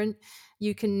is different.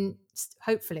 You can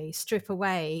hopefully strip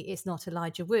away, it's not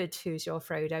Elijah Wood who's your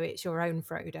Frodo, it's your own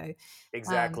Frodo.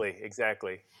 Exactly.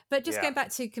 But just going back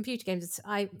to computer games,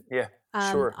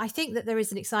 sure. I think that there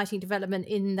is an exciting development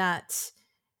in that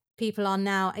people are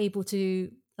now able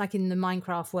to, like in the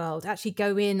Minecraft world, actually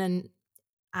go in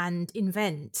and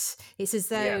invent. It's as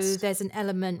though there's an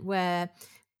element where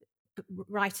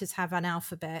writers have an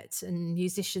alphabet and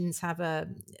musicians have a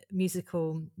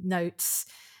musical notes,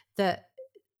 that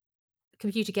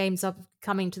computer games are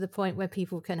coming to the point where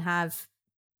people can have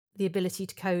the ability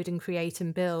to code and create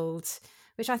and build,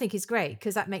 which I think is great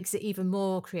because that makes it even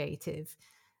more creative.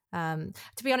 To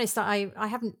be honest, I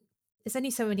haven't, there's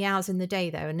only so many hours in the day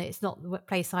though, and it's not the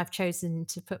place I've chosen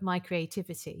to put my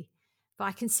creativity. But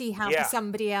I can see how for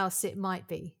somebody else it might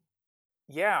be.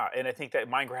 Yeah, and I think that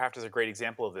Minecraft is a great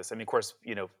example of this. I mean, of course,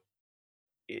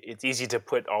 it's easy to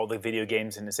put all the video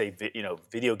games and to say,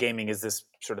 video gaming is this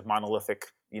sort of monolithic,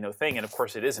 thing, and of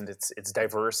course it isn't. It's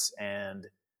diverse, and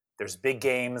there's big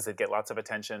games that get lots of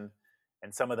attention,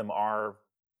 and some of them are,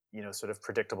 sort of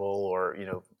predictable or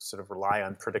sort of rely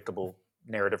on predictable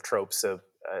narrative tropes. So,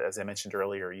 as I mentioned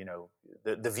earlier,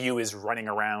 the view is running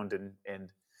around and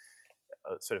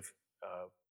sort of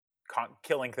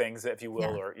killing things, if you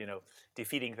will, or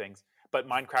defeating things. But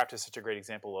Minecraft is such a great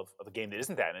example of a game that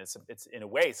isn't that, and it's in a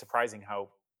way surprising how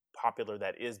popular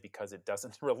that is because it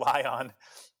doesn't rely on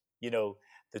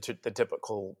the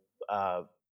typical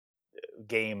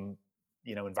game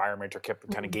environment or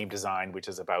kind of game design, which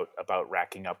is about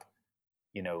racking up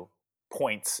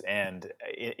points and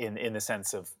in the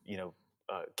sense of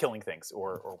killing things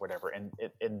or whatever.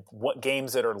 And what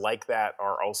games that are like that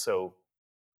are also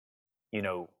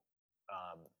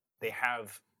they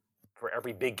have, for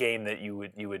every big game that you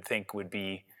would think would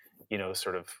be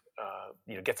sort of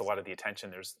gets a lot of the attention,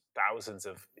 there's thousands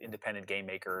of independent game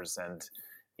makers, and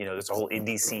there's a whole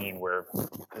indie scene where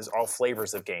there's all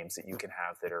flavors of games that you can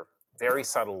have that are very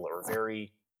subtle or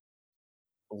very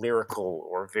lyrical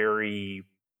or very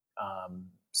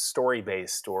story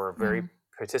based or very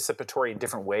participatory in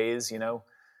different ways, and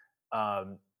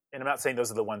I'm not saying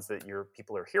those are the ones that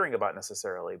people are hearing about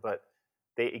necessarily, but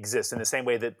they exist in the same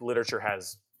way that literature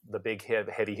has the big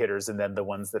heavy hitters and then the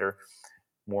ones that are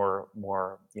more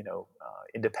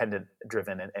independent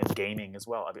driven, and gaming as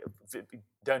well. I mean,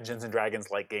 Dungeons and Dragons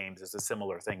like games is a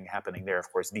similar thing happening there. Of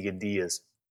course, D&D has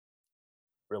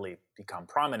really become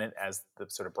prominent as the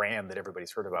sort of brand that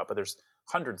everybody's heard about, but there's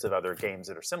hundreds of other games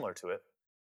that are similar to it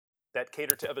that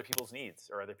cater to other people's needs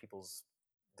or other people's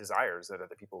desires, that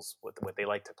other people's what they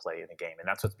like to play in a game. And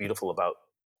that's what's beautiful about,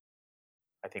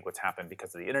 I think, what's happened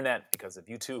because of the internet, because of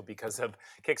YouTube, because of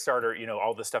Kickstarter.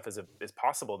 All this stuff is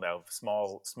possible now.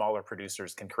 Smaller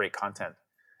producers can create content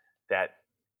that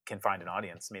can find an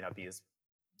audience. May not be as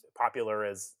popular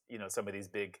as some of these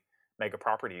big mega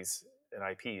properties and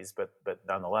IPs, but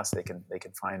nonetheless they can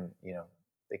find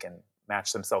they can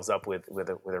match themselves up with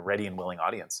a ready and willing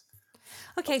audience.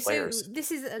 Okay, so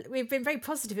this is we've been very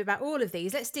positive about all of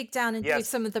these. Let's dig down and do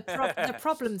some of the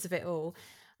problems of it all.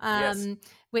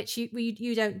 Which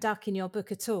you don't duck in your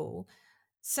book at all.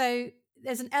 So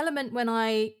there's an element when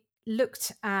I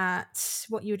looked at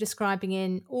what you were describing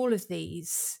in all of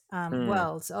these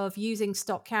worlds of using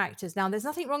stock characters. Now, there's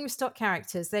nothing wrong with stock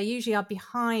characters. They usually are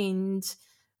behind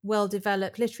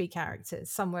well-developed literary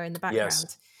characters somewhere in the background.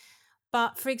 Yes.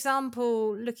 But for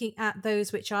example, looking at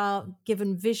those which are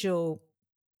given visual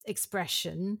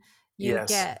expression, you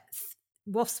get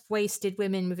wasp-waisted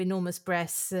women with enormous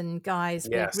breasts and guys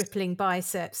with rippling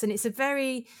biceps. And it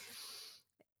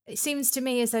seems to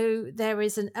me as though there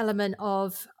is an element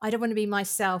of, I don't want to be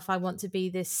myself, I want to be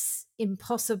this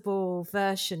impossible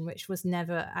version, which was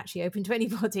never actually open to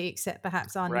anybody except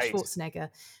perhaps Arnold Schwarzenegger.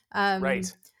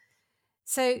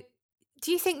 So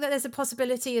do you think that there's a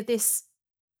possibility of this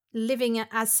living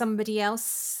as somebody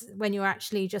else when you're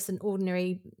actually just an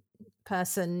ordinary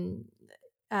person?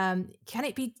 Can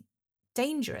it be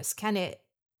dangerous? Can it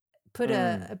put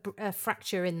a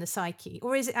fracture in the psyche,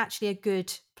 or is it actually a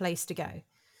good place to go?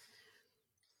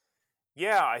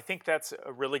 Yeah, I think that's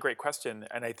a really great question,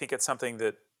 and I think it's something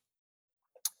that,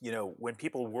 when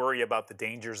people worry about the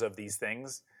dangers of these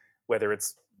things, whether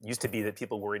it's used to be that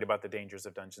people worried about the dangers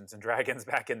of Dungeons and Dragons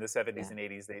back in the 70s Yeah. and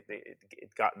 80s,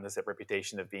 it gotten this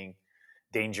reputation of being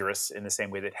dangerous in the same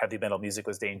way that heavy metal music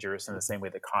was dangerous, in the same way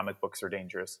that comic books are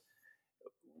dangerous.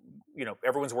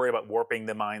 Everyone's worried about warping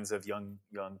the minds of young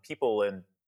people and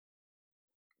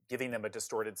giving them a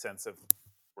distorted sense of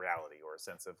reality or a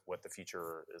sense of what the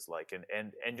future is like.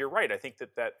 And you're right. I think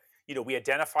that we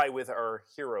identify with our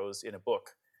heroes in a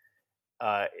book,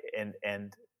 and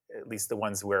at least the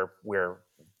ones where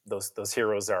those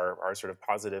heroes are sort of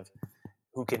positive,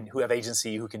 who have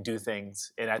agency, who can do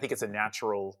things. And I think it's a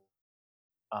natural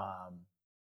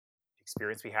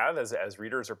experience we have as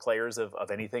readers or players of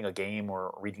anything, a game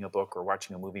or reading a book or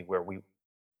watching a movie, where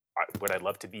would I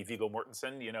love to be Viggo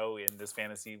Mortensen, in this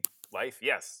fantasy life?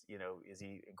 Yes. Is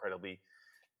he incredibly,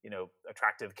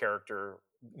 attractive character,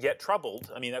 yet troubled?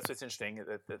 I mean, that's what's interesting.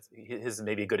 That's his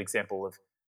maybe a good example of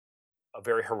a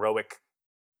very heroic,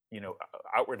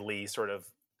 outwardly sort of,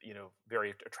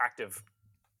 very attractive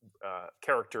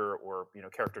character, or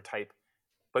character type,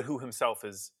 but who himself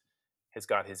has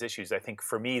got his issues. I think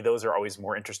for me, those are always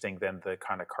more interesting than the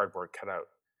kind of cardboard cutout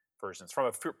versions. From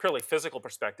a purely physical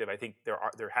perspective, I think there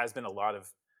has been a lot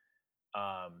of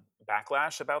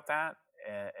backlash about that,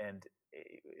 and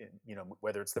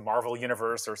whether it's the Marvel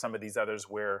universe or some of these others,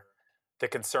 where the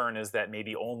concern is that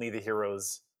maybe only the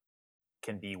heroes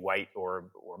can be white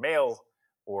or male,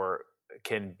 or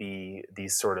can be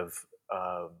these sort of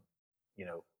you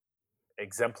know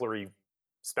exemplary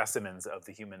specimens of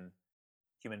the human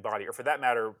body, or for that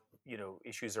matter,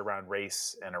 issues around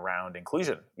race and around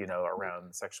inclusion,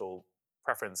 around sexual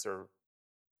preference, or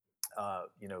uh,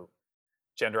 you know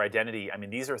gender identity. I mean,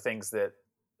 these are things that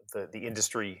the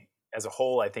industry as a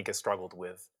whole, I think, has struggled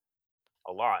with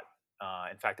a lot.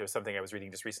 In fact, there was something I was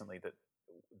reading just recently that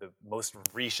the most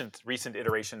recent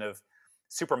iteration of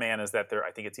Superman is that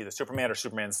I think it's either Superman or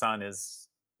Superman's son is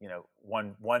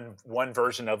one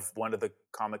version of one of the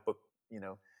comic book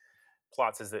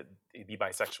plots is that he'd be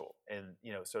bisexual, and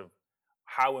sort of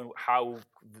how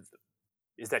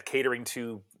is that catering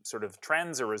to sort of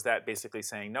trends, or is that basically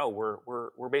saying no?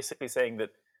 We're basically saying that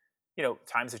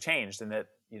times have changed, and that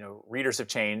readers have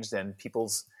changed, and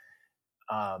people's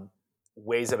um,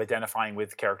 ways of identifying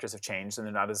with characters have changed, and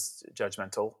they're not as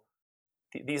judgmental.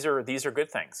 These are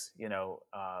good things.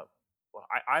 Well,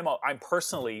 I'm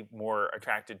personally more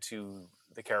attracted to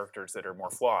the characters that are more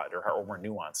flawed, or more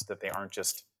nuanced, that they aren't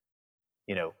just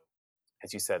you know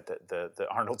as you said, the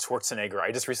Arnold Schwarzenegger.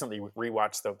 I just recently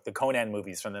rewatched the Conan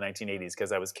movies from the 1980s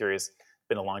because I was curious. It's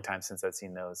been a long time since I'd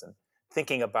seen those, and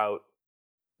thinking about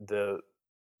the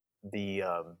the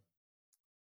um,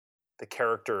 the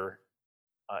character,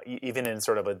 even in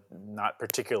sort of a not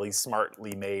particularly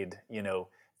smartly made,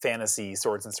 fantasy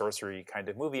swords and sorcery kind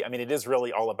of movie. I mean, it is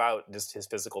really all about just his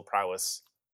physical prowess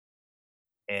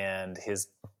and his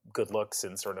good looks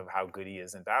and sort of how good he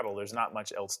is in battle. There's not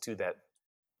much else to that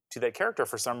character.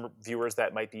 For some viewers,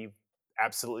 that might be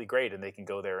absolutely great, and they can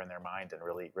go there in their mind and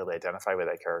really, really identify with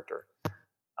that character.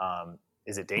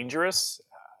 Is it dangerous?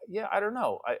 Yeah, I don't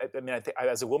know. I mean,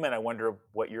 as a woman, I wonder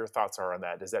what your thoughts are on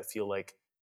that. Does that feel like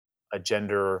a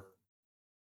gender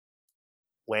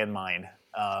landmine,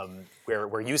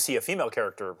 where you see a female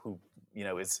character who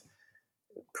is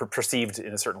perceived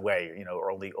in a certain way,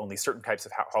 or only certain types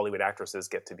of Hollywood actresses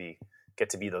get to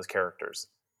be those characters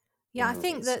Yeah, in I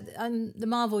think movies? that the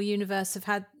Marvel universe have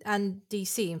had, and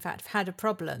DC, in fact, have had a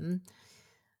problem.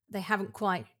 They haven't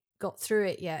quite got through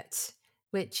it yet,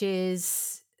 which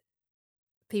is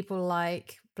people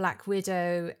like Black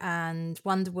Widow and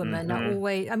Wonder Woman are Mm-hmm.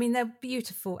 always, I mean, they're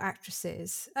beautiful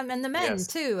actresses. And the men Yes,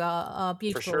 too are for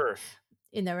beautiful sure.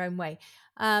 in their own way.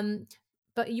 Um,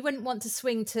 but you wouldn't want to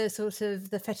swing to sort of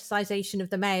the fetishization of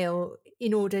the male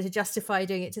in order to justify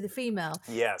doing it to the female.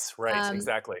 Yes, right, Um,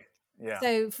 exactly. Yeah,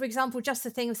 so, for example, just the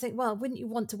thing of saying, well, wouldn't you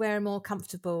want to wear a more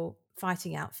comfortable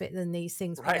fighting outfit than these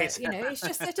things where, right.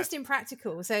 they're just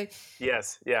impractical. So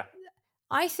Yes, yeah.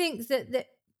 I think that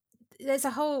there's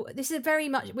a whole, this is very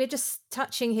much, we're just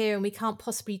touching here and we can't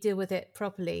possibly deal with it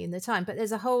properly in the time, but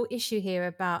there's a whole issue here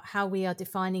about how we are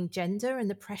defining gender and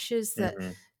the pressures that Hmm.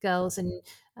 girls and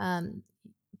um,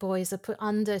 boys are put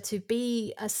under to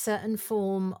be a certain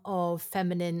form of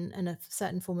feminine and a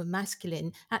certain form of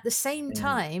masculine at the same Mm.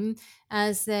 time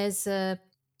as there's a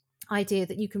idea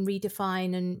that you can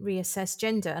redefine and reassess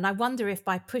gender. And I wonder if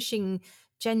by pushing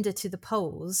gender to the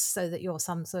poles so that you're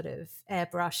some sort of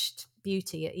airbrushed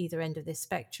beauty at either end of this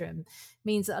spectrum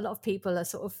means that a lot of people are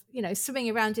sort of, swimming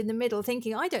around in the middle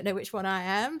thinking, I don't know which one I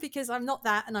am because I'm not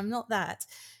that and I'm not that.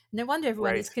 No wonder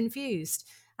everyone is Right. confused.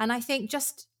 And I think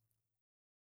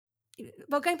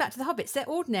going back to the hobbits, they're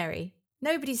ordinary.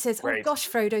 Nobody says, "Oh Right. gosh,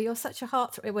 Frodo, you're such a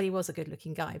heartthrob." Well, he was a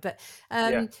good-looking guy, but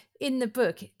Yeah. in the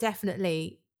book,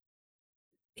 definitely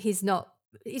he's not.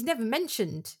 He's never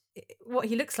mentioned what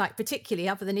he looks like, particularly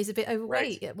other than he's a bit Right.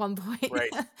 overweight at one point.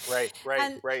 Right. Right. Right.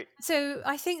 And Right. so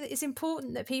I think that it's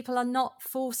important that people are not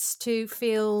forced to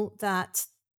feel that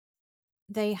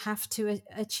they have to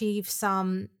achieve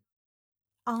some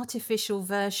artificial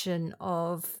version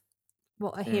of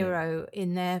what a Mm. hero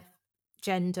in their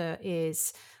gender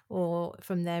is, or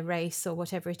from their race, or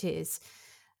whatever it is.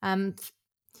 Um,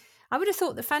 I would have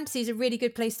thought that fantasy is a really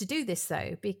good place to do this,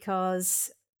 though,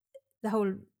 because the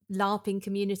whole LARPing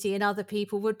community and other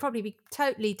people would probably be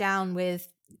totally down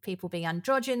with people being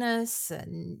androgynous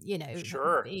and,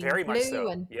 Sure. being Very much blue so.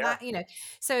 and Yeah. black.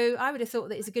 So I would have thought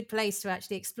that it's a good place to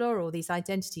actually explore all these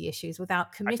identity issues without I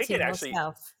think it committing actually.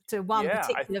 yourself to one Yeah.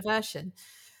 particular version.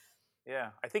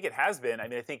 Yeah. I think it has been. I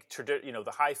mean, I think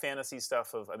the high fantasy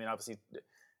stuff of. I mean, obviously,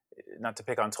 not to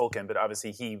pick on Tolkien, but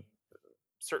obviously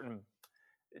certain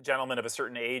gentlemen of a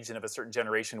certain age and of a certain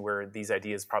generation where these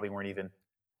ideas probably weren't even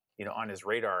on his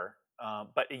radar.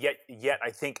 But yet, I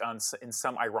think in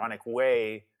some ironic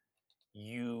way,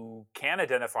 you can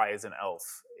identify as an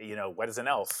elf. What is an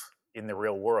elf in the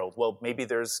real world? Well, maybe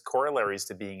there's corollaries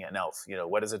to being an elf.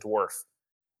 What is a dwarf?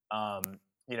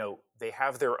 They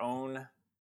have their own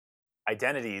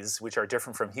identities which are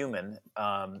different from human,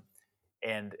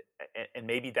 and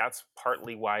maybe that's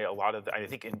partly why a lot of I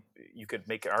think you could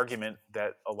make an argument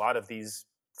that a lot of these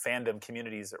fandom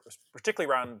communities,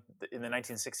 particularly around in the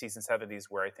 1960s and 70s,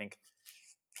 where I think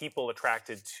people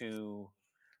attracted to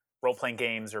role-playing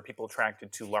games or people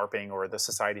attracted to LARPing or the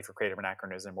Society for Creative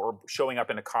Anachronism or showing up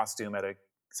in a costume at a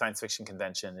science fiction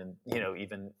convention, and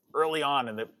even early on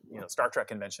in the Star Trek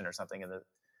convention or something in the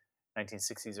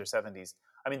 1960s or 70s.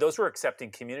 I mean, those were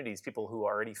accepting communities, people who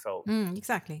already felt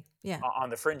Exactly. Yeah. on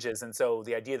the fringes. And so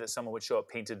the idea that someone would show up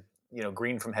painted,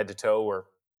 green from head to toe, or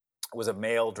was a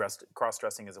male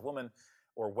cross-dressing as a woman,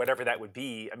 or whatever that would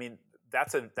be. I mean,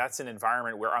 that's an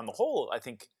environment where, on the whole, I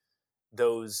think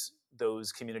those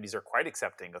communities are quite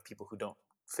accepting of people who don't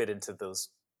fit into those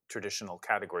traditional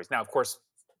categories. Now, of course,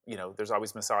 there's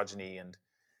always misogyny and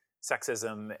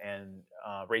sexism and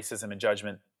racism and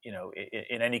judgment,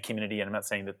 in any community. And I'm not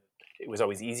saying that it was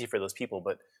always easy for those people,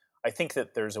 but I think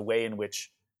that there's a way in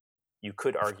which you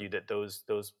could argue that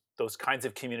those kinds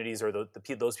of communities, or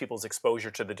those people's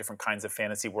exposure to the different kinds of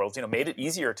fantasy worlds, made it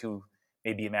easier to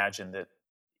maybe imagine that,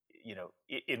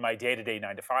 in my day-to-day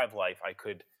 9 to 5 life,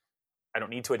 I don't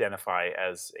need to identify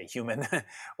as a human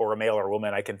or a male or a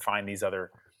woman. I can find these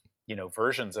other,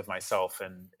 versions of myself,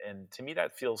 and to me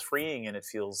that feels freeing, and it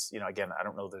feels, again, I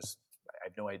don't know.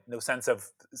 I have no sense of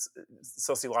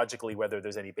sociologically whether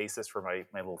there's any basis for my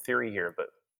little theory here, but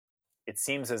it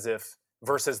seems as if,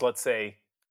 versus, let's say,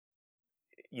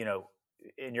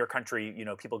 in your country,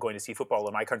 people going to see football.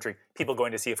 In my country, people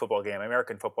going to see a football game,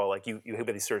 American football, like you have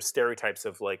these sort of stereotypes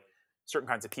of like certain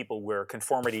kinds of people where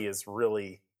conformity is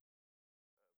really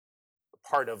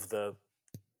part of the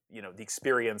the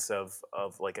experience of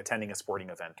like attending a sporting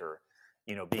event, or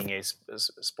being a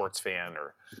sports fan,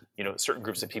 or certain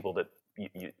groups of people that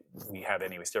we have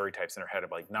anyway stereotypes in our head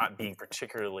of like not being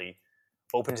particularly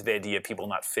open to the idea of people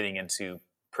not fitting into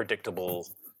predictable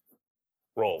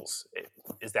roles.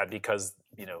 Is that because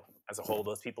as a whole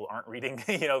those people aren't reading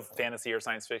fantasy or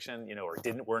science fiction, or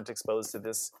weren't exposed to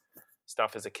this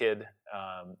stuff as a kid?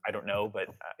 I don't know, but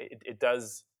it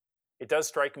does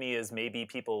strike me as maybe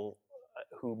people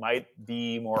who might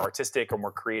be more artistic or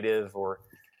more creative or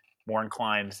more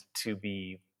inclined to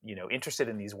be interested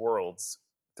in these worlds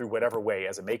through whatever way,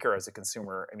 as a maker, as a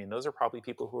consumer. I mean, those are probably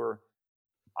people who are,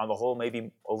 on the whole,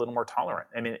 maybe a little more tolerant.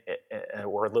 I mean,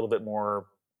 or a little bit more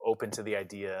open to the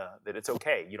idea that it's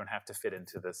okay. You don't have to fit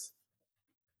into this,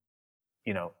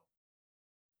 you know,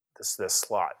 this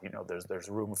slot. There's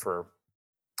room for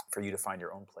you to find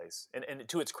your own place. And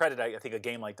to its credit, I think a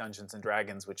game like Dungeons and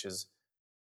Dragons, which is,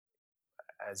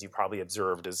 as you probably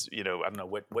observed, is, I don't know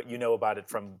what you know about it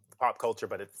from pop culture,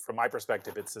 but from my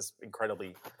perspective, it's this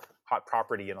incredibly hot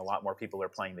property, and a lot more people are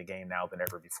playing the game now than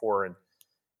ever before. And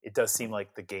it does seem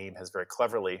like the game has very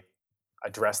cleverly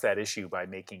addressed that issue by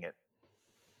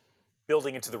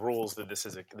building into the rules that this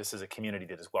is a community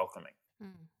that is welcoming.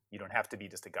 You don't have to be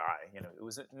just a guy. It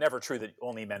was never true that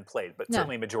only men played, but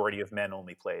certainly a majority of men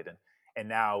only played. And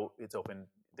now it's open,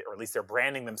 or at least they're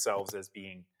branding themselves as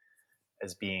being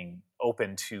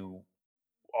open to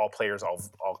all players,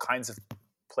 all kinds of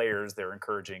players. They're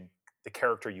encouraging the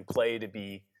character you play to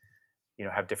be,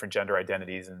 have different gender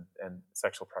identities and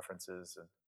sexual preferences. And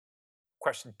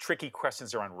tricky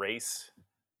questions around race,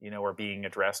 are being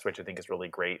addressed, which I think is really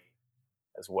great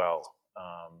as well.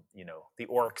 The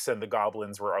orcs and the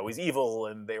goblins were always evil,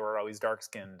 and they were always dark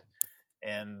skinned,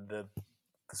 and the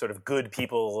sort of good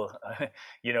people,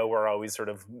 were always sort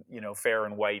of, fair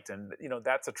and white, and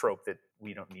that's a trope that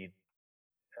we don't need.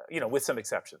 With some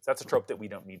exceptions, that's a trope that we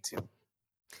don't need to.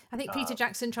 I think Peter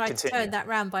Jackson tried continue. to turn that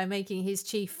round by making his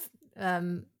chief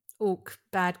orc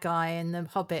bad guy, and the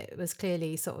Hobbit was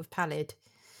clearly sort of pallid.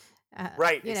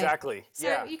 Right, exactly.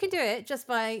 So you can do it just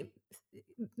by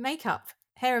makeup,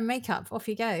 hair and makeup. Off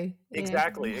you go.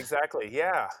 Exactly,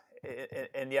 yeah.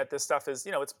 And yet this stuff is,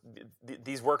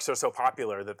 these works are so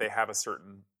popular that they have a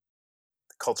certain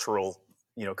cultural,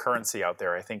 currency out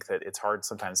there. I think that it's hard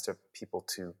sometimes to people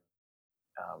to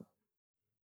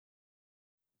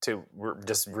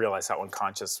just realize how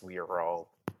unconscious we are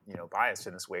all, biased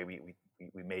in this way. We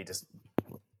may just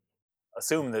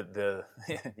assume that the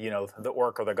the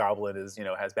orc or the goblin is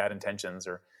has bad intentions,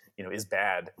 or is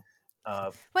bad.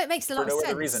 Well, it makes a lot of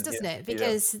sense, doesn't it?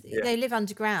 Because they live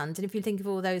underground, and if you think of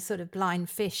all those sort of blind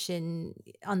fish in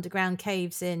underground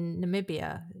caves in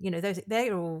Namibia,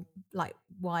 they're all like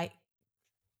white,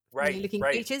 looking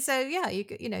creatures. So yeah,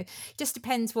 it just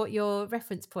depends what your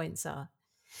reference points are.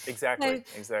 Exactly.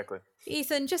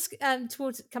 Ethan, just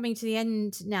towards coming to the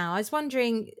end now, I was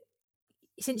wondering,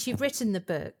 since you've written the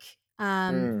book,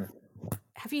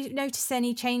 have you noticed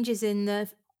any changes in the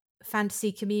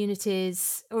fantasy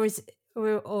communities,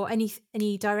 or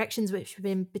any directions which have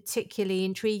been particularly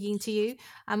intriguing to you?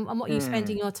 And what are you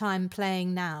spending your time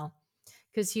playing now?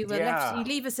 Because you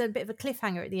leave us a bit of a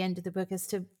cliffhanger at the end of the book as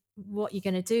to what you're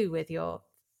going to do with your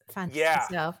fantasy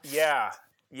self.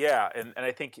 Yeah, and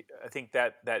I think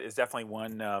that is definitely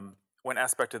one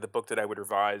aspect of the book that I would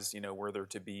revise. Were there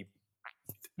to be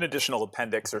an additional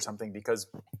appendix or something, because,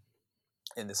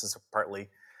 and this is partly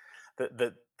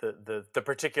the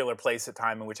particular place at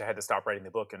time in which I had to stop writing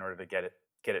the book in order to get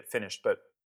it finished.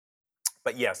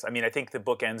 But yes, I think the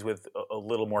book ends with a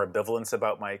little more ambivalence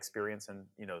about my experience, and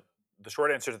the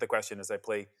short answer to the question is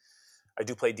I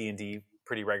do play D&D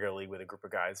pretty regularly with a group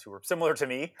of guys who are similar to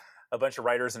me, a bunch of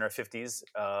writers in our 50s.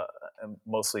 And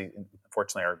mostly,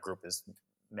 unfortunately, our group is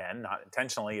men, not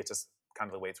intentionally. It's just kind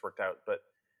of the way it's worked out.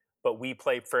 But we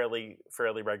play fairly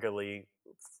regularly.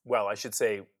 Well, I should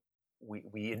say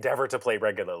we endeavor to play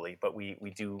regularly, but we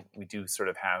do sort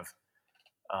of have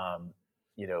a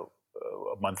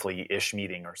monthly-ish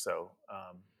meeting or so.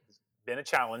 It's been a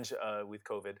challenge with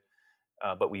COVID.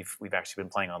 But we've actually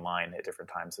been playing online at different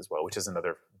times as well, which is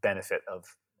another benefit of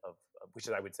which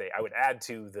is, I would say, I would add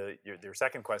to your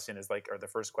second question, is or the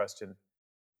first question.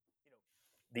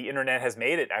 The internet has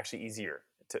made it actually easier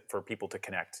for people to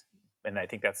connect, and I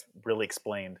think that's really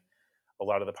explained a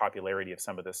lot of the popularity of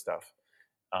some of this stuff.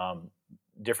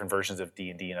 Different versions of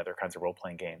D&D and other kinds of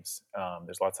role-playing games.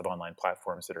 There's lots of online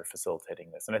platforms that are facilitating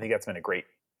this, and I think that's been a great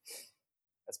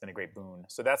boon.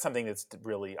 So that's something that's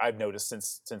really, I've noticed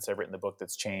since I've written the book,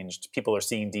 that's changed. People are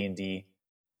seeing D&D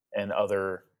and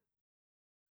other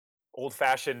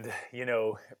old-fashioned,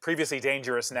 previously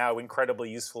dangerous, now incredibly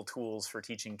useful tools for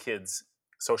teaching kids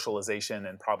socialization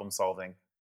and problem solving.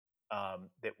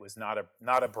 That was not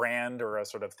a brand or a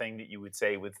sort of thing that you would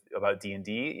say about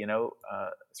D&D,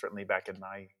 certainly back in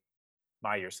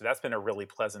my years. So that's been a really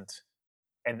pleasant,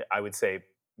 and I would say,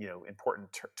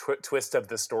 important twist of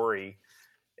the story,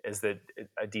 is that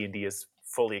a D&D is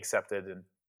fully accepted. And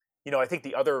I think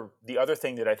the other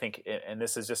thing that I think, and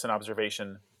this is just an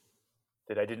observation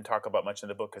that I didn't talk about much in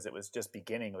the book because it was just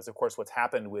beginning, was, of course, what's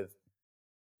happened with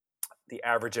the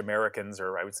average Americans,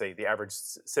 or I would say the average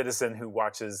citizen who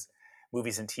watches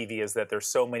movies and TV, is that there's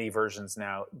so many versions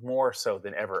now, more so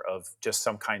than ever, of just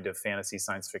some kind of fantasy,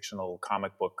 science fictional,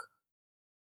 comic book,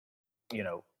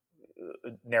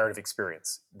 narrative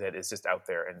experience that is just out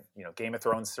there. And Game of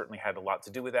Thrones certainly had a lot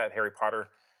to do with that. Harry Potter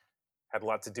had a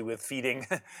lot to do with feeding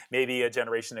maybe a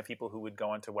generation of people who would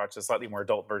go on to watch a slightly more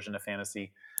adult version of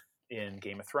fantasy in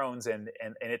Game of Thrones and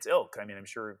its ilk. I'm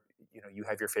sure you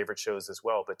have your favorite shows as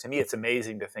well, but to me it's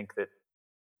amazing to think that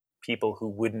people who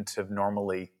wouldn't have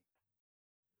normally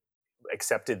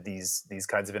accepted these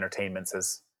kinds of entertainments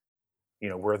as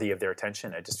worthy of their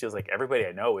attention. It just feels like everybody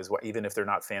I know is, even if they're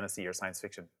not fantasy or science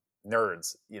fiction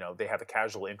nerds, they have a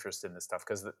casual interest in this stuff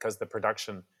because the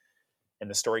production and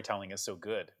the storytelling is so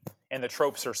good, and the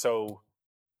tropes are so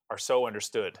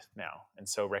understood now and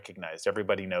so recognized.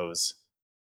 Everybody knows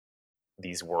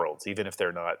these worlds, even if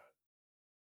they're not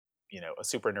a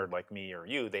super nerd like me or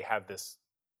you. They have this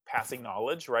passing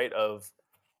knowledge, right, of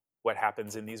what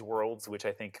happens in these worlds, which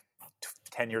I think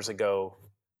 10 years ago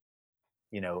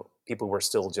people were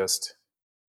still just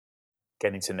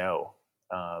getting to know.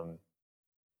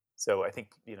 So I think,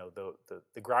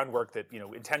 the groundwork that,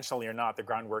 intentionally or not, the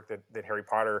groundwork that Harry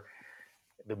Potter,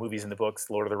 the movies and the books,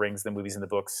 Lord of the Rings, the movies and the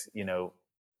books,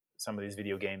 some of these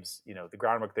video games, the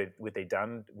groundwork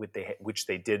which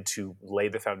they did to lay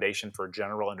the foundation for a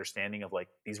general understanding of, like,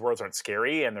 these worlds aren't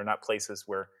scary and they're not places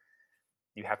where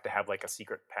you have to have like a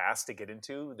secret past to get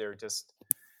into. They're just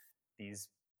these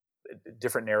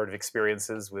different narrative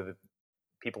experiences with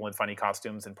people in funny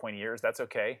costumes and pointy ears. That's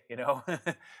okay.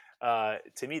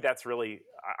 To me, that's really,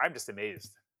 I'm just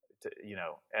amazed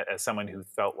as someone who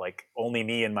felt like only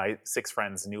me and my 6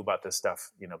 friends knew about this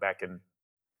stuff, back in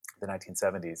the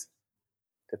 1970s,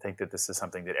 to think that this is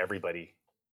something that everybody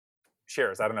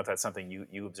shares. I don't know if that's something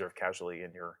you observe casually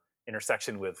in your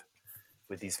intersection with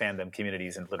these fandom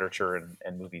communities and literature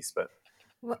and movies, but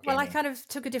well, I kind of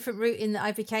took a different route in that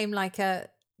I became like a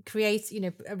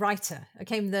writer. I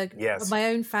came of my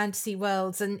own fantasy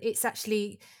worlds, and it's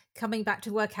actually coming back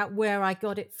to work out where I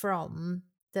got it from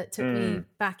that took me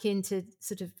back into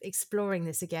sort of exploring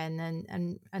this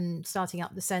again and starting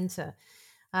up the center.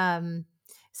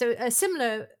 So a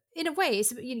similar, in a way,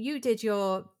 you did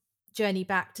your journey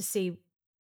back to see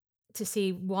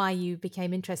why you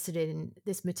became interested in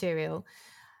this material.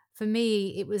 For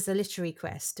me, it was a literary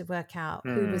quest to work out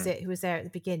who was there at the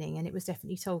beginning, and it was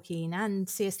definitely Tolkien and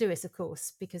C.S. Lewis, of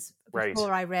course, because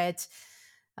before I read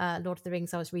Lord of the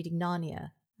Rings, I was reading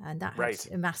Narnia, and that had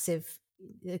a massive.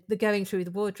 The going through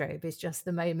the wardrobe is just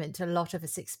the moment a lot of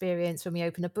us experience when we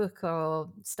open a book or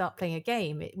start playing a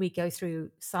game. We go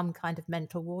through some kind of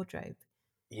mental wardrobe.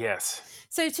 Yes.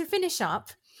 So to finish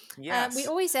up, we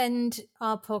always end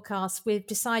our podcast with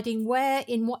deciding where,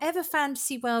 in whatever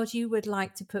fantasy world you would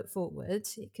like to put forward,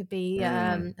 it could be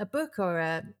a book or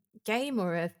a game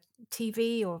or a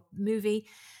TV or movie,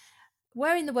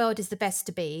 where in the world is the best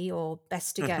to be or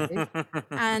best to go?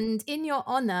 And in your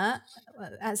honor,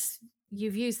 as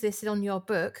you've used this on your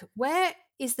book, where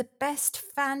is the best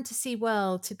fantasy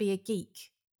world to be a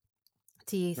geek,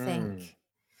 do you think?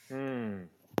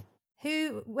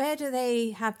 Where do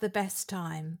they have the best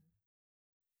time?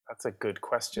 That's a good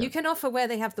question. You can offer where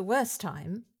they have the worst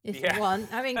time if you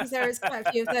want. I mean, because there is quite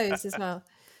a few of those as well.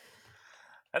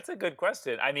 That's a good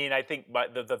question. I mean, I think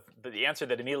the answer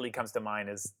that immediately comes to mind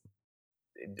is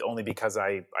only because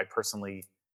I personally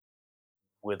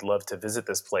would love to visit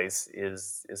this place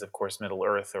is of course Middle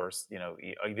Earth, or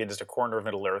even just a corner of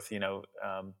Middle Earth.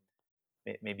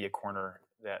 Maybe a corner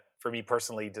that, for me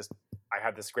personally, just I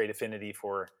have this great affinity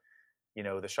for,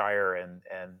 the Shire and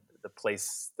the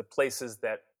places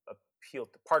that appeal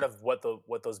to. Part of what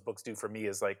those books do for me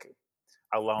is like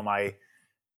allow my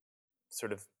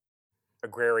sort of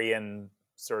agrarian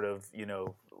sort of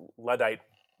Luddite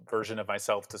version of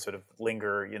myself to sort of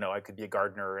linger. I could be a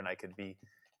gardener and I could be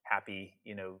happy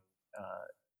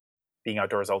being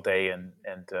outdoors all day and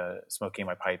smoking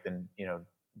my pipe and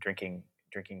drinking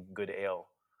good ale.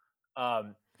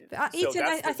 Ethan,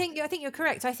 I think you're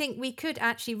correct. I think we could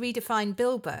actually redefine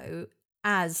Bilbo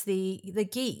as the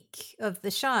geek of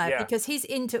the Shire, because he's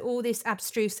into all this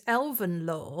abstruse elven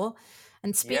lore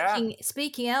and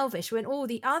speaking Elvish, when all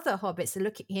the other hobbits are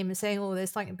looking at him and saying, "Oh,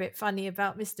 there's something a bit funny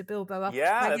about Mr. Bilbo."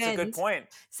 That's a good point.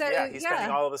 So he's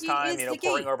spending all of his time,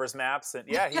 poring over his maps, and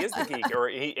he is the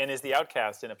geek, and is the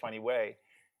outcast in a funny way.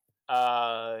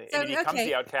 And he becomes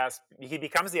the outcast. He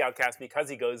becomes the outcast because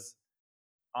he goes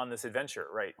on this adventure,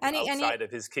 right, outside of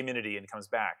his community, and comes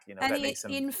back. That makes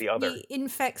him the other. He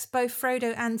infects both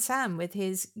Frodo and Sam with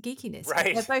his geekiness.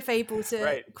 Right. They're both able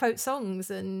to quote songs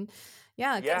and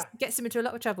gets him into a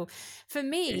lot of trouble. For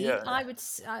me, I would.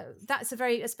 That's a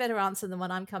better answer than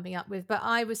one I'm coming up with. But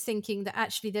I was thinking that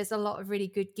actually there's a lot of really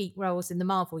good geek roles in the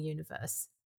Marvel universe.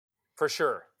 For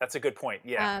sure, that's a good point.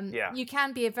 You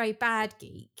can be a very bad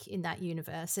geek in that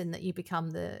universe, in that you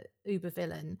become the uber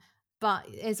villain. But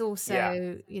there's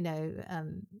also,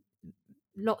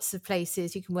 lots of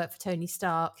places you can work for Tony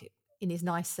Stark in his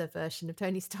nicer version of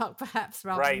Tony Stark, perhaps,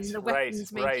 rather than the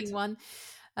weapons making one.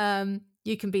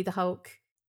 You can be the Hulk.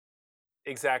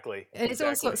 Exactly. And there's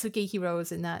all sorts of geeky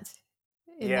roles in that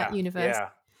universe.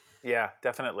 Yeah,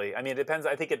 definitely. I mean, it depends.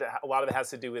 I think a lot of it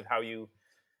has to do with how you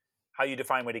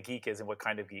define what a geek is and what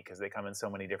kind of geek, because they come in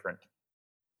so many different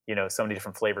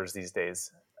flavors these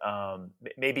days.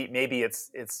 Maybe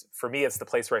it's for me, it's the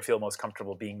place where I feel most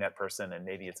comfortable being that person, and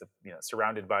maybe it's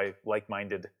surrounded by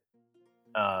like-minded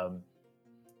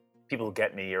people who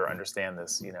get me or understand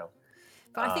this.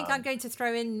 But I think I'm going to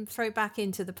throw back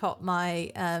into the pot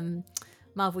my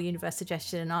Marvel Universe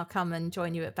suggestion, and I'll come and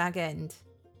join you at Bag End.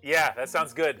 Yeah, that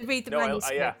sounds good. Read the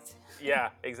manuscript. Yeah,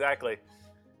 exactly.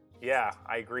 Yeah,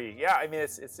 I agree. Yeah, I mean,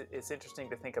 it's interesting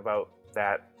to think about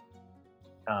that.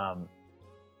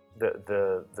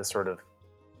 the sort of,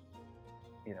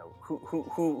 you know,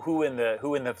 who in the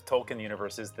Tolkien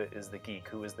universe is the geek,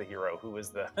 who is the hero, who is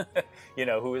the you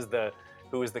know, who is the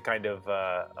kind of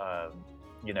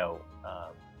you know,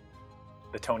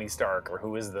 the Tony Stark, or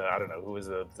who is the, I don't know, who is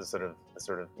the sort of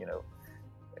you know,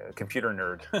 computer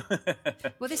nerd.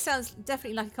 Well, this sounds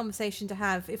definitely like a conversation to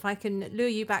have if I can lure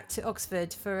you back to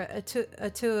Oxford for a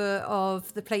tour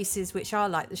of the places which are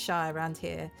like the Shire around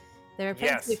here. There are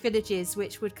plenty of villages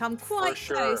which would come quite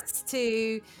close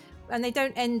to, and they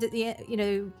don't end at the, you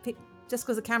know, just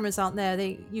because the cameras aren't there,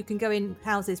 you can go in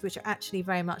houses which are actually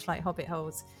very much like hobbit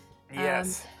holes.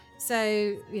 Yes.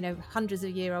 So, you know, hundreds of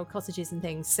year old cottages and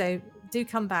things. So do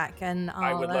come back, and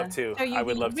I would love to. I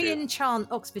would love to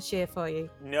re-enchant Oxfordshire for you.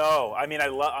 No, I mean,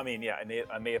 yeah,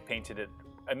 I may have painted it.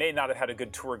 I may not have had a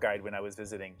good tour guide when I was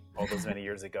visiting all those many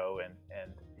years ago. And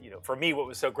you know, for me, what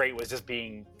was so great was just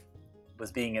being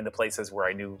in the places where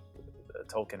I knew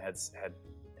Tolkien had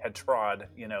trod,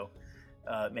 you know,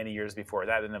 many years before.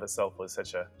 That in and of itself was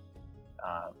such a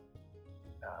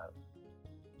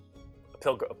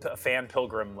fan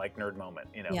pilgrim like nerd moment,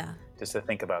 you know, just to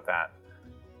think about that.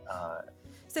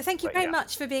 So thank you very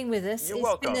much for being with us.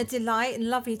 It's been a delight and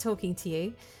lovely talking to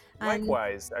you.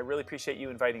 Likewise, I really appreciate you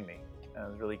inviting me. It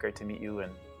was really great to meet you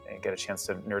and get a chance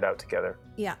to nerd out together.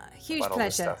 Yeah, huge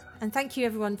pleasure. And thank you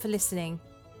everyone for listening.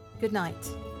 Good night.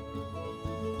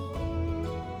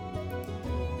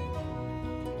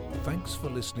 Thanks for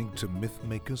listening to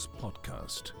Mythmakers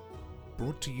Podcast,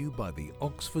 brought to you by the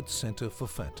Oxford Centre for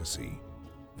Fantasy.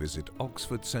 Visit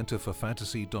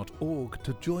oxfordcentreforfantasy.org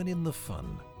to join in the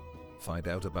fun. Find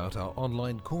out about our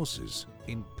online courses,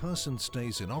 in-person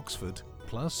stays in Oxford,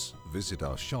 plus visit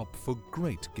our shop for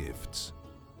great gifts.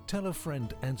 Tell a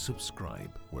friend and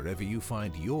subscribe wherever you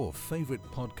find your favourite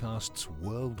podcasts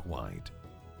worldwide.